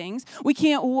good things. We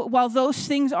can't, while those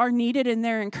things are needed and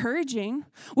they're encouraging,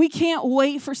 we can't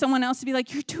wait for someone else to be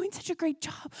like, you're doing such a great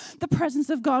job. The presence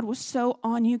of God was so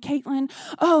on you, Caitlin.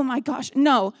 Oh my gosh.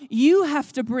 No, you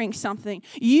have to bring something.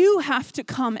 You have to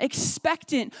come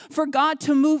expectant for God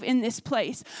to move in this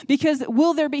place. Because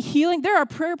will there be healing? There are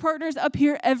prayer partners up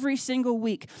here every single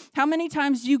week. How many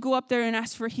times do you go up there and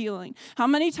ask for healing? How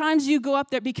many times do you go up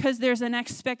there because there's an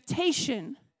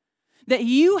expectation that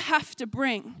you have to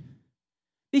bring?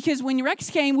 Because when Rex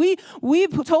came, we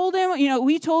told him,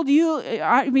 we told you,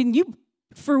 you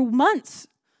for months,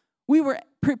 we were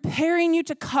preparing you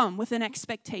to come with an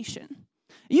expectation.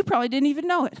 You probably didn't even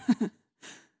know it.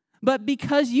 But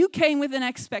because you came with an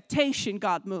expectation,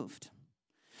 God moved.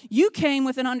 You came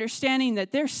with an understanding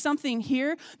that there's something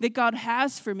here that God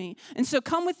has for me. And so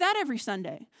come with that every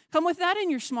Sunday. Come with that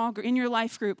in your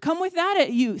life group. Come with that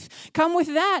at youth. Come with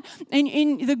that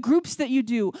in the groups that you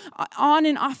do on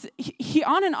and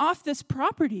off this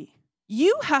property.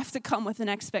 You have to come with an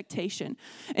expectation.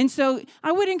 And so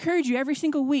I would encourage you every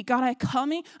single week, God,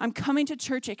 I'm coming to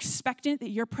church expectant that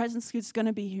your presence is going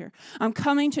to be here. I'm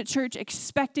coming to church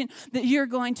expectant that you're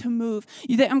going to move.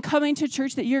 I'm coming to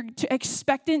church that you're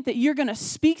expectant that you're going to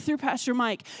speak through Pastor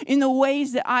Mike in the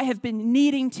ways that I have been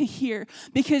needing to hear,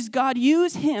 because God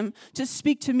used him to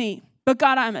speak to me. But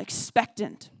God, I'm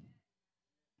expectant.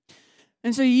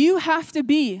 And so you have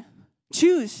to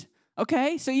choose.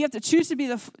 Okay, so you have to choose to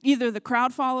be either the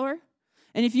crowd follower,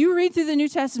 and if you read through the New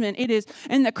Testament, it is,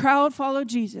 and the crowd followed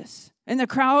Jesus, and the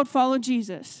crowd followed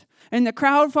Jesus, and the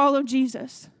crowd followed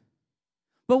Jesus.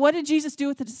 But what did Jesus do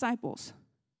with the disciples?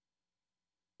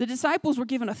 The disciples were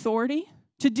given authority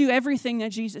to do everything that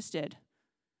Jesus did.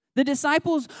 The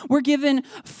disciples were given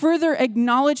further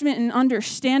acknowledgement and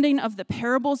understanding of the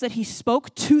parables that he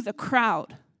spoke to the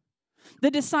crowd. The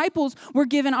disciples were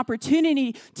given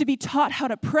opportunity to be taught how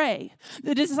to pray.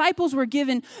 The disciples were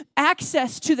given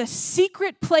access to the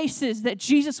secret places that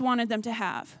Jesus wanted them to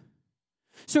have.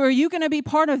 So are you going to be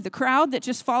part of the crowd that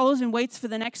just follows and waits for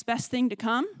the next best thing to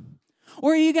come?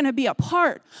 Or are you going to be a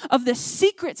part of the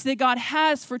secrets that God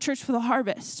has for Church for the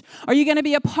Harvest? Are you going to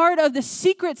be a part of the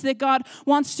secrets that God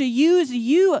wants to use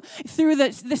you through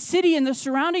the city and the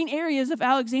surrounding areas of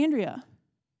Alexandria?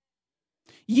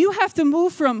 You have to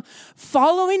move from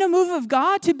following a move of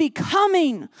God to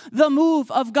becoming the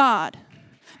move of God.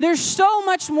 There's so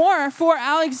much more for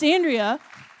Alexandria.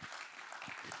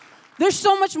 There's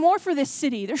so much more for this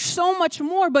city. There's so much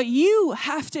more, but you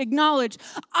have to acknowledge,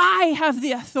 I have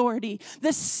the authority,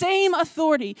 the same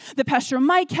authority that Pastor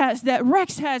Mike has, that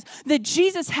Rex has, that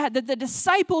Jesus had, that the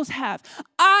disciples have.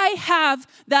 I have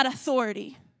that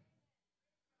authority.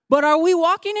 But are we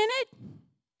walking in it,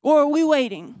 or are we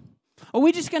waiting? Are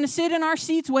we just going to sit in our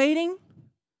seats waiting?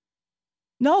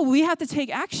 No, we have to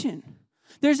take action.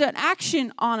 There's an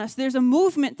action on us. There's a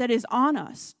movement that is on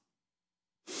us.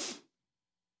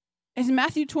 As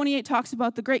Matthew 28 talks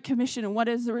about the Great Commission and what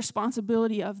is the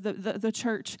responsibility of the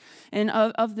church and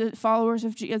of the followers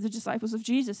of the disciples of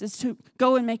Jesus, is to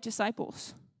go and make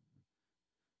disciples.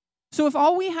 So if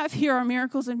all we have here are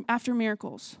miracles and after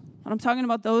miracles, and I'm talking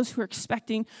about those who are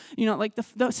expecting, like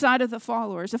the side of the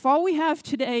followers. If all we have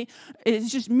today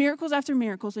is just miracles after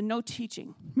miracles and no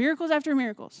teaching, miracles after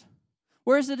miracles,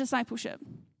 where's the discipleship?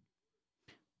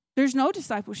 There's no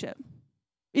discipleship.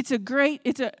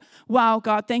 Wow,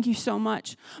 God, thank you so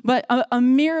much. But a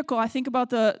miracle, I think about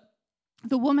the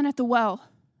woman at the well.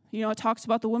 It talks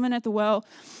about the woman at the well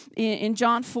in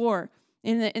John 4.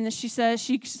 And she says,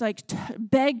 she's like,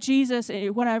 beg Jesus,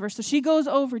 whatever. So she goes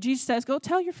over. Jesus says, go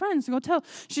tell your friends. Go tell.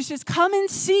 She says, come and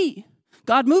see.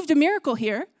 God moved a miracle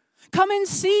here. Come and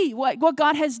see what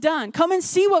God has done. Come and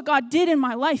see what God did in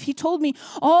my life. He told me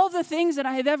all the things that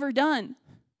I have ever done.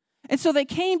 And so they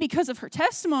came because of her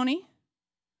testimony.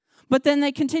 But then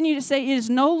they continue to say, it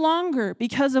is no longer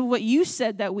because of what you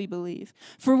said that we believe.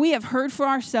 For we have heard for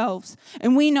ourselves,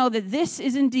 and we know that this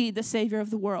is indeed the Savior of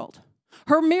the world.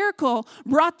 Her miracle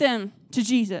brought them to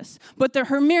Jesus, but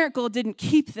her miracle didn't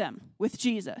keep them with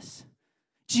Jesus.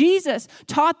 Jesus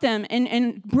taught them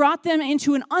and brought them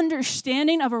into an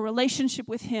understanding of a relationship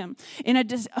with him, and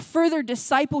a further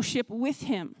discipleship with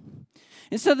him.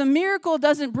 And so the miracle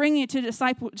doesn't bring you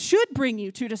to should bring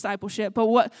you to discipleship, but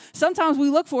what sometimes we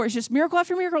look for is just miracle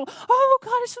after miracle. Oh,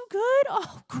 God is so good.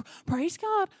 Oh, praise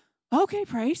God. Okay,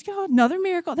 praise God. Another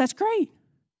miracle. That's great.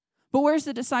 But where's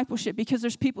the discipleship? Because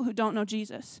there's people who don't know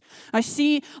Jesus. I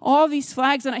see all these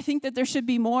flags, and I think that there should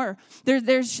be more. There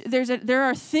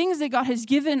are things that God has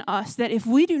given us that if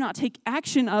we do not take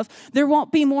action of, there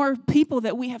won't be more people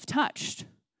that we have touched.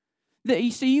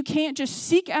 So you can't just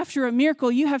seek after a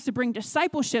miracle. You have to bring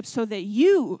discipleship so that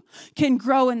you can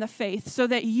grow in the faith, so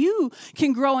that you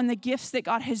can grow in the gifts that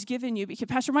God has given you. Because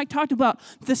Pastor Mike talked about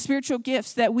the spiritual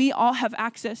gifts that we all have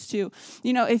access to.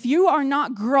 You know, if you are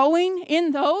not growing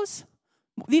in those,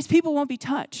 these people won't be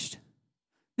touched.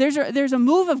 There's a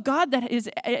move of God that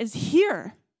is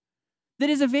here, that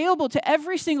is available to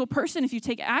every single person if you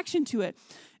take action to it.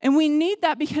 And we need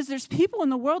that because there's people in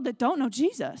the world that don't know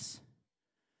Jesus.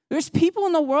 There's people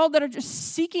in the world that are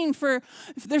just seeking for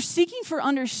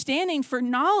understanding, for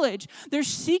knowledge. They're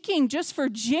seeking just for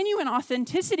genuine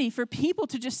authenticity, for people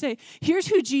to just say, here's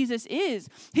who Jesus is.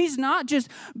 He's not just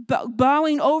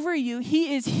bowing over you.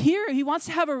 He is here. He wants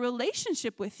to have a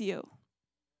relationship with you.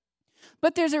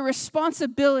 But there's a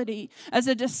responsibility as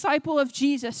a disciple of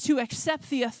Jesus to accept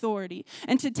the authority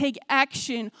and to take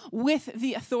action with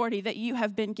the authority that you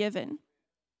have been given.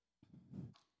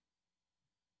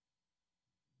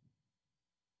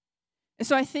 And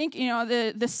so I think,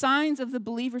 the signs of the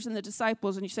believers and the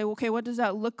disciples, and you say, well, okay, what does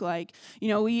that look like?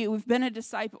 We've been a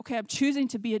disciple. Okay, I'm choosing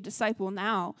to be a disciple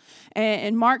now.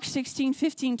 And Mark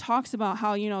 16:15 talks about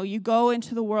how, you go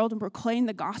into the world and proclaim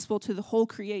the gospel to the whole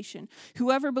creation.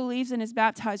 Whoever believes and is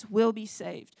baptized will be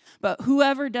saved, but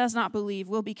whoever does not believe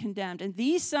will be condemned. And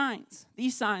these signs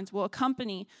will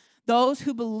accompany those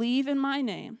who believe in my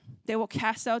name. They will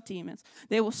cast out demons.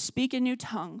 They will speak in new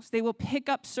tongues. They will pick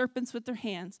up serpents with their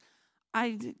hands.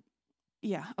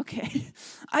 Okay.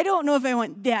 I don't know if I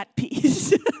want that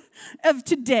piece of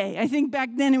today. I think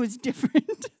back then it was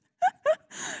different.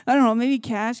 I don't know, maybe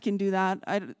Cash can do that.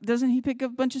 Doesn't he pick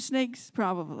up a bunch of snakes?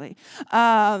 Probably.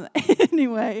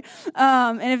 Anyway,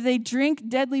 and if they drink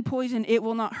deadly poison, it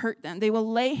will not hurt them. They will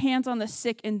lay hands on the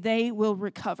sick and they will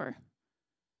recover.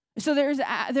 So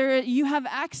you have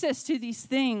access to these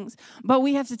things, but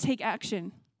we have to take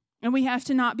action. And we have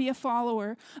to not be a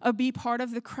follower or be part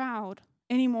of the crowd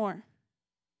anymore.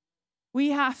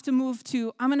 We have to move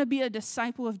to, I'm going to be a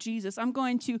disciple of Jesus. I'm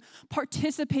going to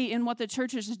participate in what the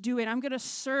church is doing. I'm going to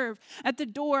serve at the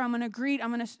door. I'm going to greet.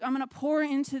 I'm going to pour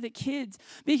into the kids.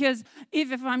 Because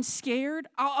if I'm scared,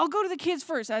 I'll go to the kids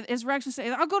first. As Rex would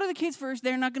say, I'll go to the kids first.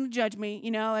 They're not going to judge me.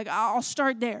 I'll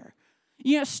start there.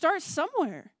 Start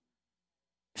somewhere.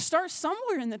 Start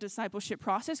somewhere in the discipleship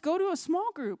process. Go to a small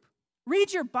group.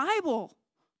 Read your Bible.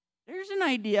 There's an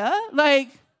idea.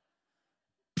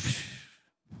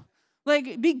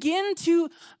 Begin to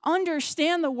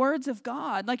understand the words of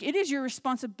God. It is your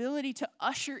responsibility to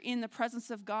usher in the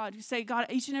presence of God. You say, God,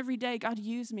 each and every day, God,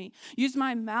 use me. Use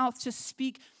my mouth to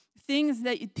speak things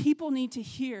that people need to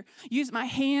hear. Use my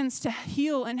hands to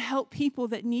heal and help people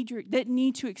that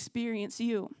need to experience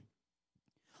you.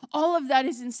 All of that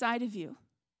is inside of you.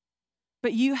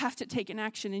 But you have to take an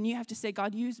action, and you have to say,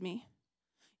 God, use me.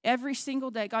 Every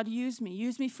single day, God, use me.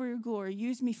 Use me for your glory.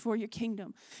 Use me for your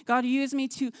kingdom. God, use me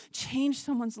to change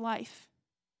someone's life.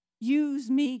 Use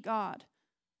me, God.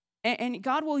 And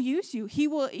God will use you. He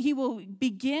will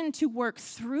begin to work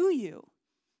through you.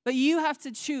 But you have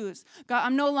to choose. God,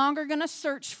 I'm no longer going to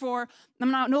search for,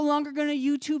 no longer going to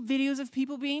YouTube videos of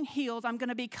people being healed. I'm going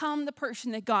to become the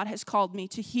person that God has called me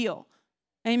to heal.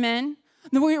 Amen?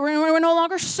 We're no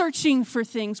longer searching for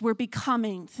things. We're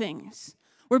becoming things.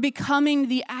 We're becoming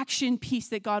the action piece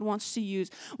that God wants to use.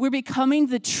 We're becoming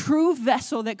the true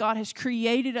vessel that God has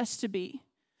created us to be,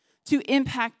 to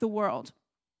impact the world.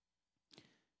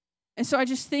 And so I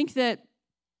just think that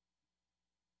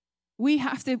we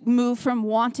have to move from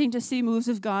wanting to see moves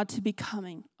of God to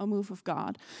becoming a move of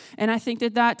God. And I think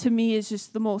that to me is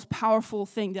just the most powerful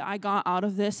thing that I got out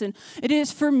of this. And it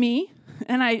is for me,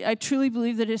 and I truly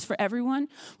believe that it is for everyone,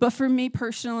 but for me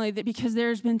personally, that because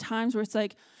there's been times where it's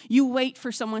like you wait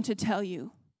for someone to tell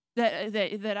you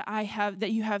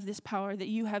that you have this power, that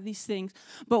you have these things.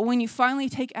 But when you finally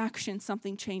take action,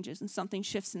 something changes and something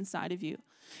shifts inside of you.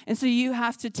 And so you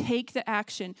have to take the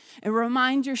action and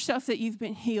remind yourself that you've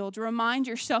been healed. Remind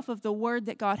yourself of the word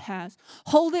that God has.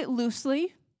 Hold it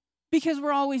loosely, because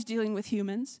we're always dealing with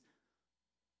humans.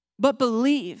 But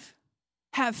believe.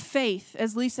 Have faith.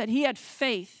 As Lee said, he had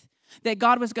faith that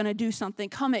God was going to do something.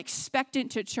 Come expectant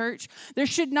to church. There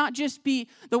should not just be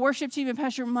the worship team and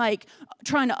Pastor Mike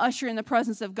trying to usher in the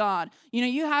presence of God.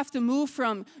 You have to move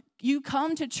from, you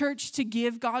come to church to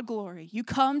give God glory. You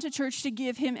come to church to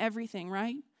give him everything,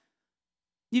 right?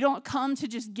 You don't come to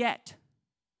just get.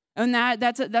 And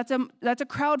that's a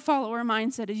crowd follower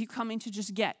mindset, is you coming to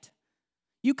just get.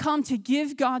 You come to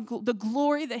give God the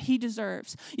glory that he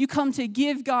deserves. You come to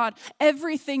give God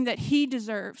everything that he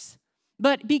deserves.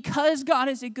 But because God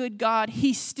is a good God,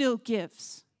 he still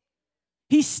gives.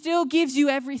 He still gives you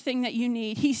everything that you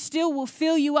need. He still will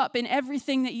fill you up in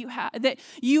everything that you have, that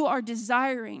you are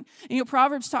desiring. And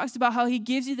Proverbs talks about how he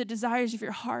gives you the desires of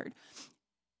your heart.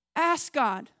 Ask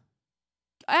God.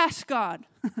 Ask God.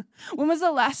 When was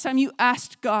the last time you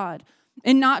asked God?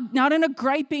 And not in a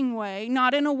griping way,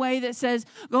 not in a way that says,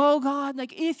 oh God,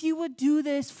 like if you would do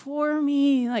this for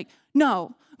me. Like,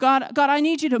 no, God, I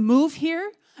need you to move here,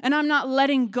 and I'm not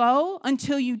letting go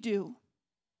until you do.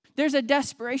 There's a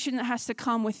desperation that has to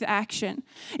come with the action.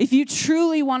 If you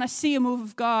truly want to see a move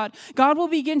of God, God will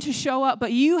begin to show up,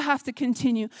 but you have to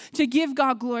continue to give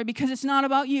God glory because it's not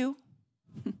about you.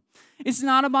 It's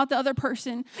not about the other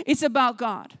person. It's about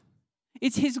God.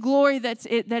 It's his glory that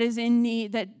is in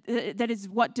need, that is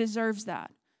what deserves that.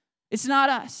 It's not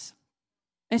us.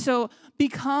 And so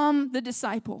become the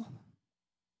disciple.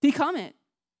 Become it.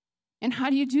 And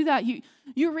how do you do that?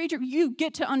 You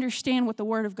get to understand what the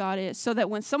word of God is, so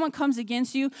that when someone comes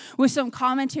against you with some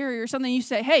commentary or something, you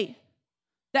say, hey,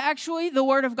 actually the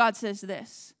word of God says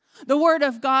this. The word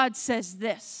of God says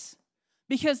this.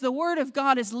 Because the word of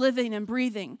God is living and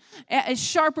breathing. It's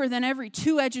sharper than every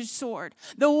two-edged sword.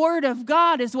 The word of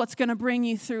God is what's going to bring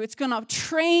you through. It's going to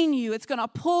train you. It's going to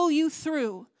pull you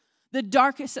through the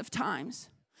darkest of times.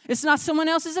 It's not someone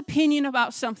else's opinion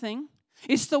about something.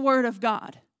 It's the word of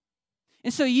God.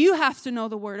 And so you have to know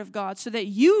the word of God so that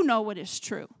you know what is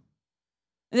true.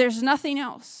 There's nothing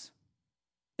else.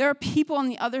 There are people on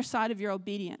the other side of your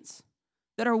obedience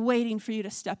that are waiting for you to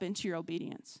step into your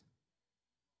obedience.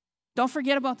 Don't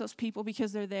forget about those people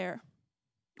because they're there.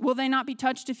 Will they not be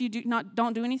touched if you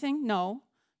don't do anything? No,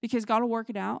 because God will work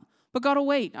it out. But God will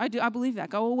wait. I believe that.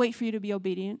 God will wait for you to be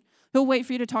obedient. He'll wait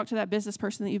for you to talk to that business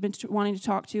person that you've been wanting to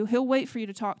talk to. He'll wait for you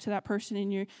to talk to that person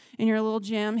in your little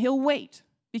gym. He'll wait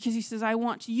because he says, I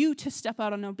want you to step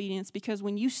out in obedience, because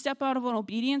when you step out of an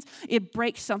obedience, it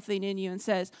breaks something in you and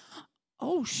says,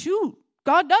 oh, shoot,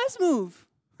 God does move.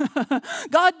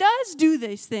 God does do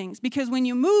these things, because when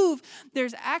you move,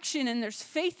 there's action and there's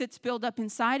faith that's built up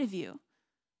inside of you.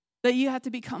 But you have to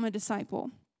become a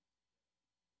disciple.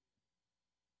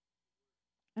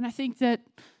 And I think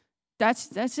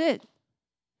that's it.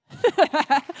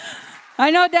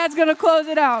 I know Dad's going to close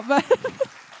it out, but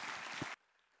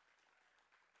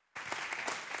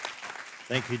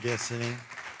thank you, Destiny.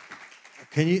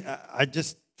 Can you,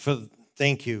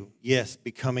 thank you. Yes,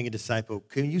 becoming a disciple.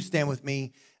 Can you stand with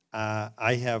me?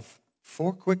 I have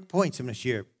 4 quick points I'm going to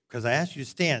share because I asked you to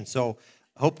stand. So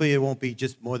hopefully it won't be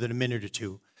just more than a minute or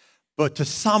two. But to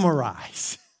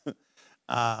summarize,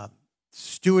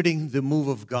 stewarding the move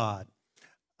of God,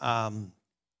 and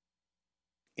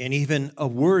even a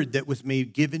word that was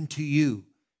given to you.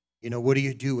 You know, what do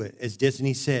you do with it? As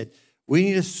Destiny said, we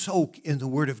need to soak in the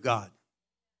word of God.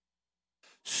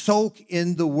 Soak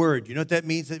in the word. You know what that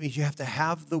means? That means you have to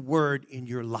have the word in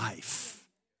your life.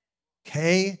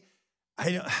 Okay?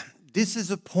 This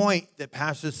is a point that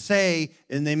pastors say,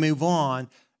 and they move on.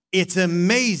 It's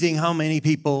amazing how many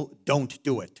people don't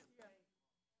do it.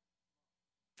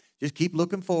 Just keep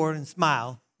looking forward and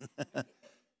smile.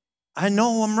 I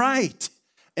know I'm right.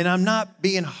 And I'm not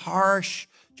being harsh,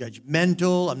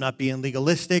 judgmental. I'm not being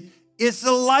legalistic. It's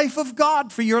the life of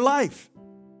God for your life.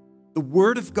 The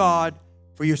word of God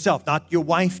for yourself. Not your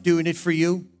wife doing it for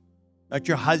you. Not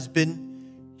your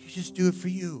husband. You just do it for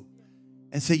you.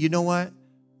 And say, you know what?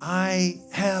 I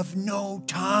have no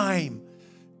time.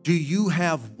 Do you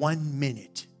have 1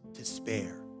 minute to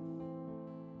spare?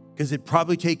 Because it'd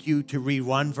probably take you to read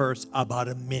one verse about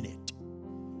a minute.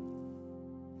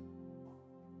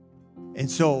 And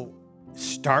so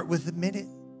start with a minute.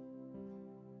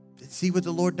 And see what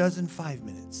the Lord does in 5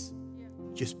 minutes.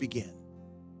 Just begin.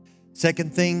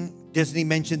 Second thing, Disney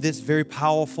mentioned this, very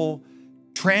powerful.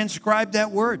 Transcribe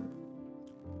that word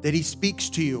that he speaks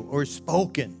to you or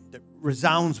spoken, that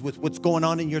resounds with what's going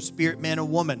on in your spirit, man or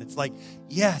woman. It's like,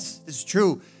 yes, this is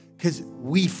true, because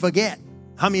we forget.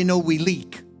 How many know we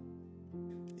leak?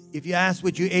 If you ask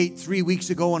what you ate 3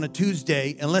 weeks ago on a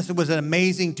Tuesday, unless it was an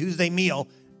amazing Tuesday meal,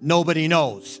 nobody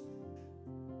knows,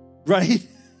 right?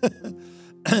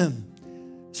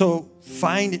 So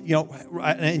find it,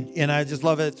 and I just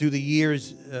love it through the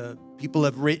years. People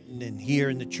have written and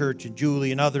here in the church, and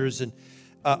Julie and others, and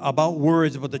about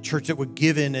words about the church that were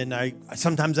given, and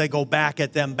sometimes I go back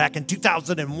at them. Back in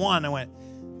 2001, I went,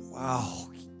 wow,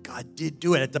 God did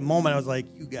do it. At the moment, I was like,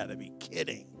 you got to be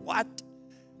kidding. What?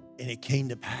 And it came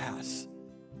to pass.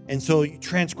 And so you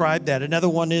transcribe that. Another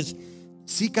one is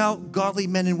seek out godly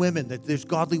men and women, that there's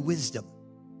godly wisdom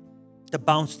to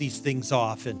bounce these things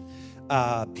off, and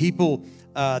people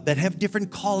that have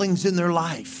different callings in their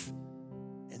life,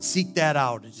 and seek that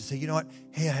out and just say, you know what?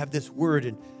 Hey, I have this word,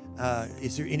 and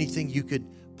Is there anything you could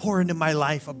pour into my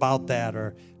life about that?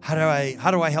 Or how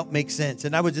do I help make sense?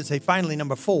 And I would just say, finally,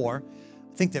 number 4,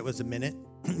 I think that was a minute,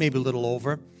 maybe a little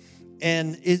over.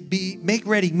 And it'd be make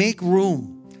ready, make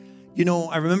room. You know,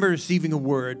 I remember receiving a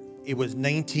word. It was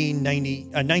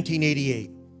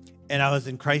 1988. And I was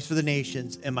in Christ for the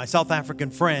Nations. And my South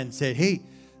African friend said, hey,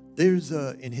 there's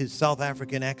in his South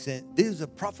African accent, there's a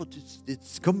prophetess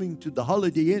that's coming to the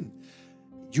Holiday Inn.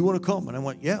 Do you want to come? And I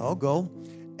went, yeah, I'll go.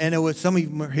 And it was, some of you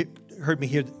heard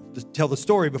me tell the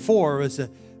story before. It was a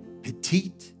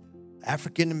petite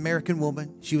African-American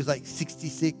woman. She was like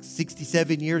 66,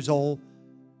 67 years old.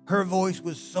 Her voice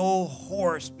was so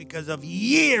hoarse because of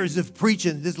years of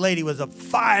preaching. This lady was a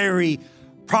fiery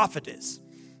prophetess.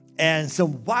 And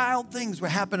some wild things were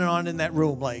happening on in that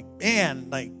room. Like, man,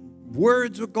 like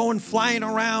words were going flying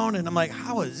around. And I'm like,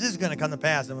 how is this going to come to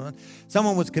pass? And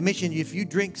someone was commissioned, if you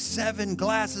drink 7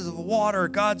 glasses of water,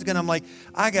 God's going to, I'm like,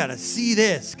 I got to see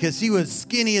this. Because she was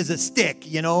skinny as a stick,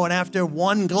 you know. And after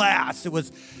 1 glass, it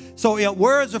was, so, you know,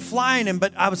 words are flying.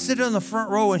 But I was sitting in the front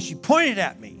row and she pointed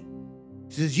at me.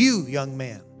 She says, you, young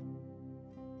man,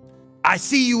 I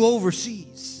see you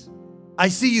overseas. I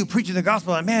see you preaching the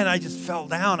gospel. And man, I just fell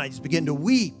down. I just began to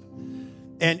weep.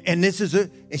 And this is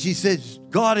and she says,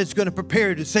 God is going to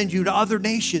prepare to send you to other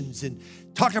nations, and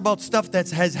talk about stuff that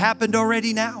has happened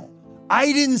already now.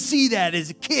 I didn't see that as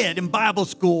a kid in Bible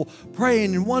school,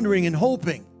 praying and wondering and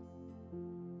hoping.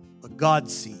 But God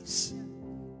sees.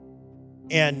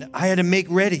 And I had to make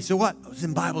ready. So what? I was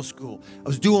in Bible school. I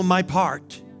was doing my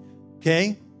part.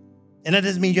 Okay? And that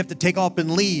doesn't mean you have to take off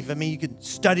and leave. I mean, you can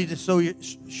study to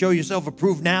show yourself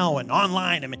approved now and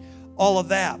online. I mean, all of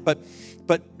that. But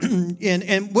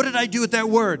and what did I do with that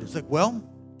word? It's like, well,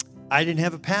 I didn't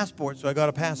have a passport, so I got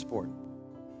a passport.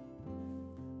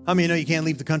 How many know you can't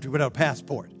leave the country without a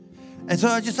passport? And so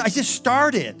I just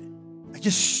started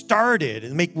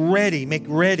and make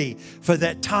ready for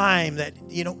that time, that,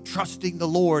 you know, trusting the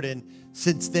Lord. And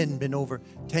since then, been over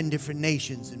 10 different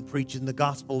nations and preaching the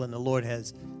gospel, and the Lord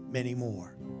has many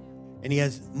more. And he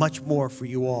has much more for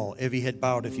you all. Every head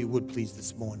bowed, if you would, please,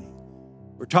 this morning.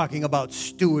 We're talking about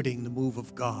stewarding the move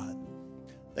of God.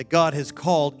 That God has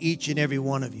called each and every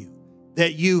one of you.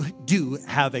 That you do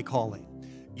have a calling.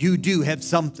 You do have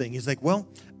something. He's like, well,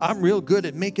 I'm real good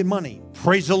at making money.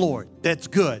 Praise the Lord. That's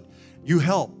good. You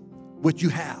help what you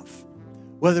have.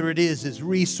 Whether it is as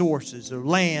resources or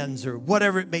lands or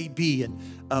whatever it may be. And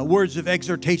words of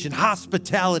exhortation,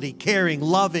 hospitality, caring,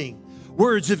 loving.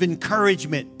 Words of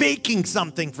encouragement, baking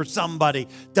something for somebody,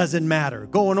 doesn't matter.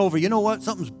 Going over, you know what?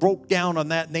 Something's broke down on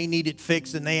that and they need it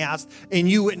fixed, and they asked and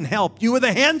you wouldn't help. You were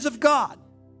the hands of God.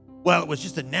 Well, it was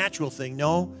just a natural thing.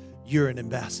 No, you're an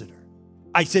ambassador.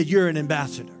 I said you're an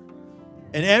ambassador.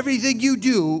 And everything you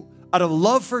do out of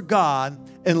love for God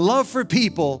and love for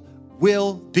people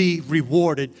will be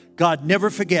rewarded. God never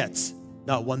forgets.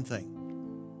 Not one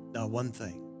thing. Not one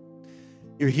thing.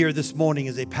 You're here this morning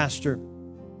as a pastor.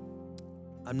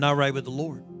 I'm not right with the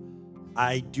Lord.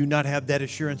 I do not have that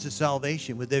assurance of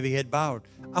salvation. With every head bowed,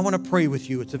 I want to pray with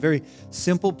you. It's a very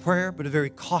simple prayer, but a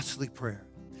very costly prayer.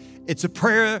 It's a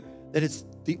prayer that is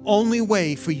the only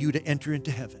way for you to enter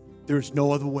into heaven. There's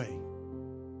no other way.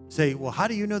 Say, well, how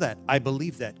do you know that? I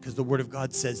believe that because the Word of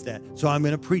God says that. So I'm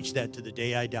going to preach that to the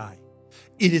day I die.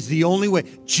 It is the only way.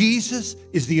 Jesus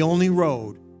is the only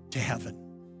road to heaven.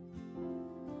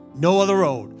 No other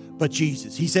road but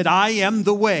Jesus. He said, I am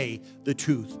the way, the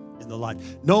truth, and the life.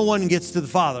 No one gets to the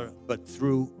Father but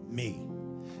through me.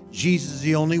 Jesus is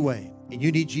the only way, and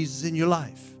you need Jesus in your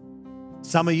life.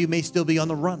 Some of you may still be on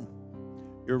the run.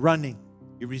 You're running,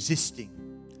 you're resisting,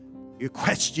 you're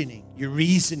questioning, you're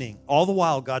reasoning. All the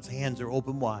while, God's hands are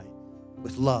open wide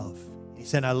with love. He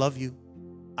said, I love you.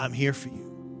 I'm here for you.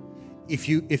 If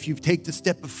you take the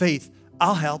step of faith,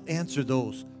 I'll help answer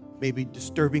those maybe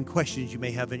disturbing questions you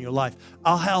may have in your life.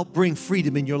 I'll help bring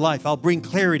freedom in your life. I'll bring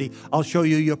clarity. I'll show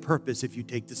you your purpose if you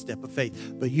take the step of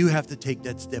faith. But you have to take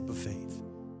that step of faith.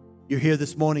 You're here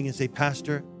this morning and say,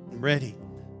 Pastor, I'm ready.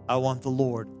 I want the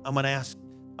Lord. I'm going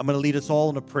to lead us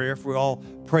all in a prayer if we all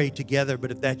pray together.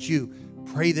 But if that's you,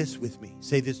 pray this with me.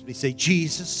 Say this with me. Say,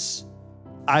 Jesus,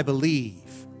 I believe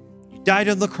you died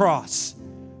on the cross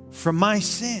for my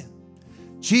sin.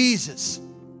 Jesus,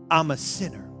 I'm a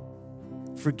sinner.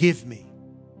 Forgive me.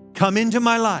 Come into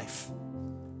my life.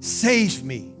 Save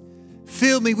me.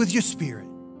 Fill me with your Spirit.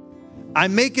 I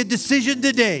make a decision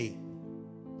today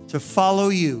to follow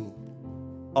you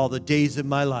all the days of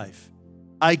my life.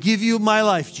 I give you my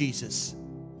life, Jesus.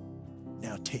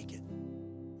 Now take it.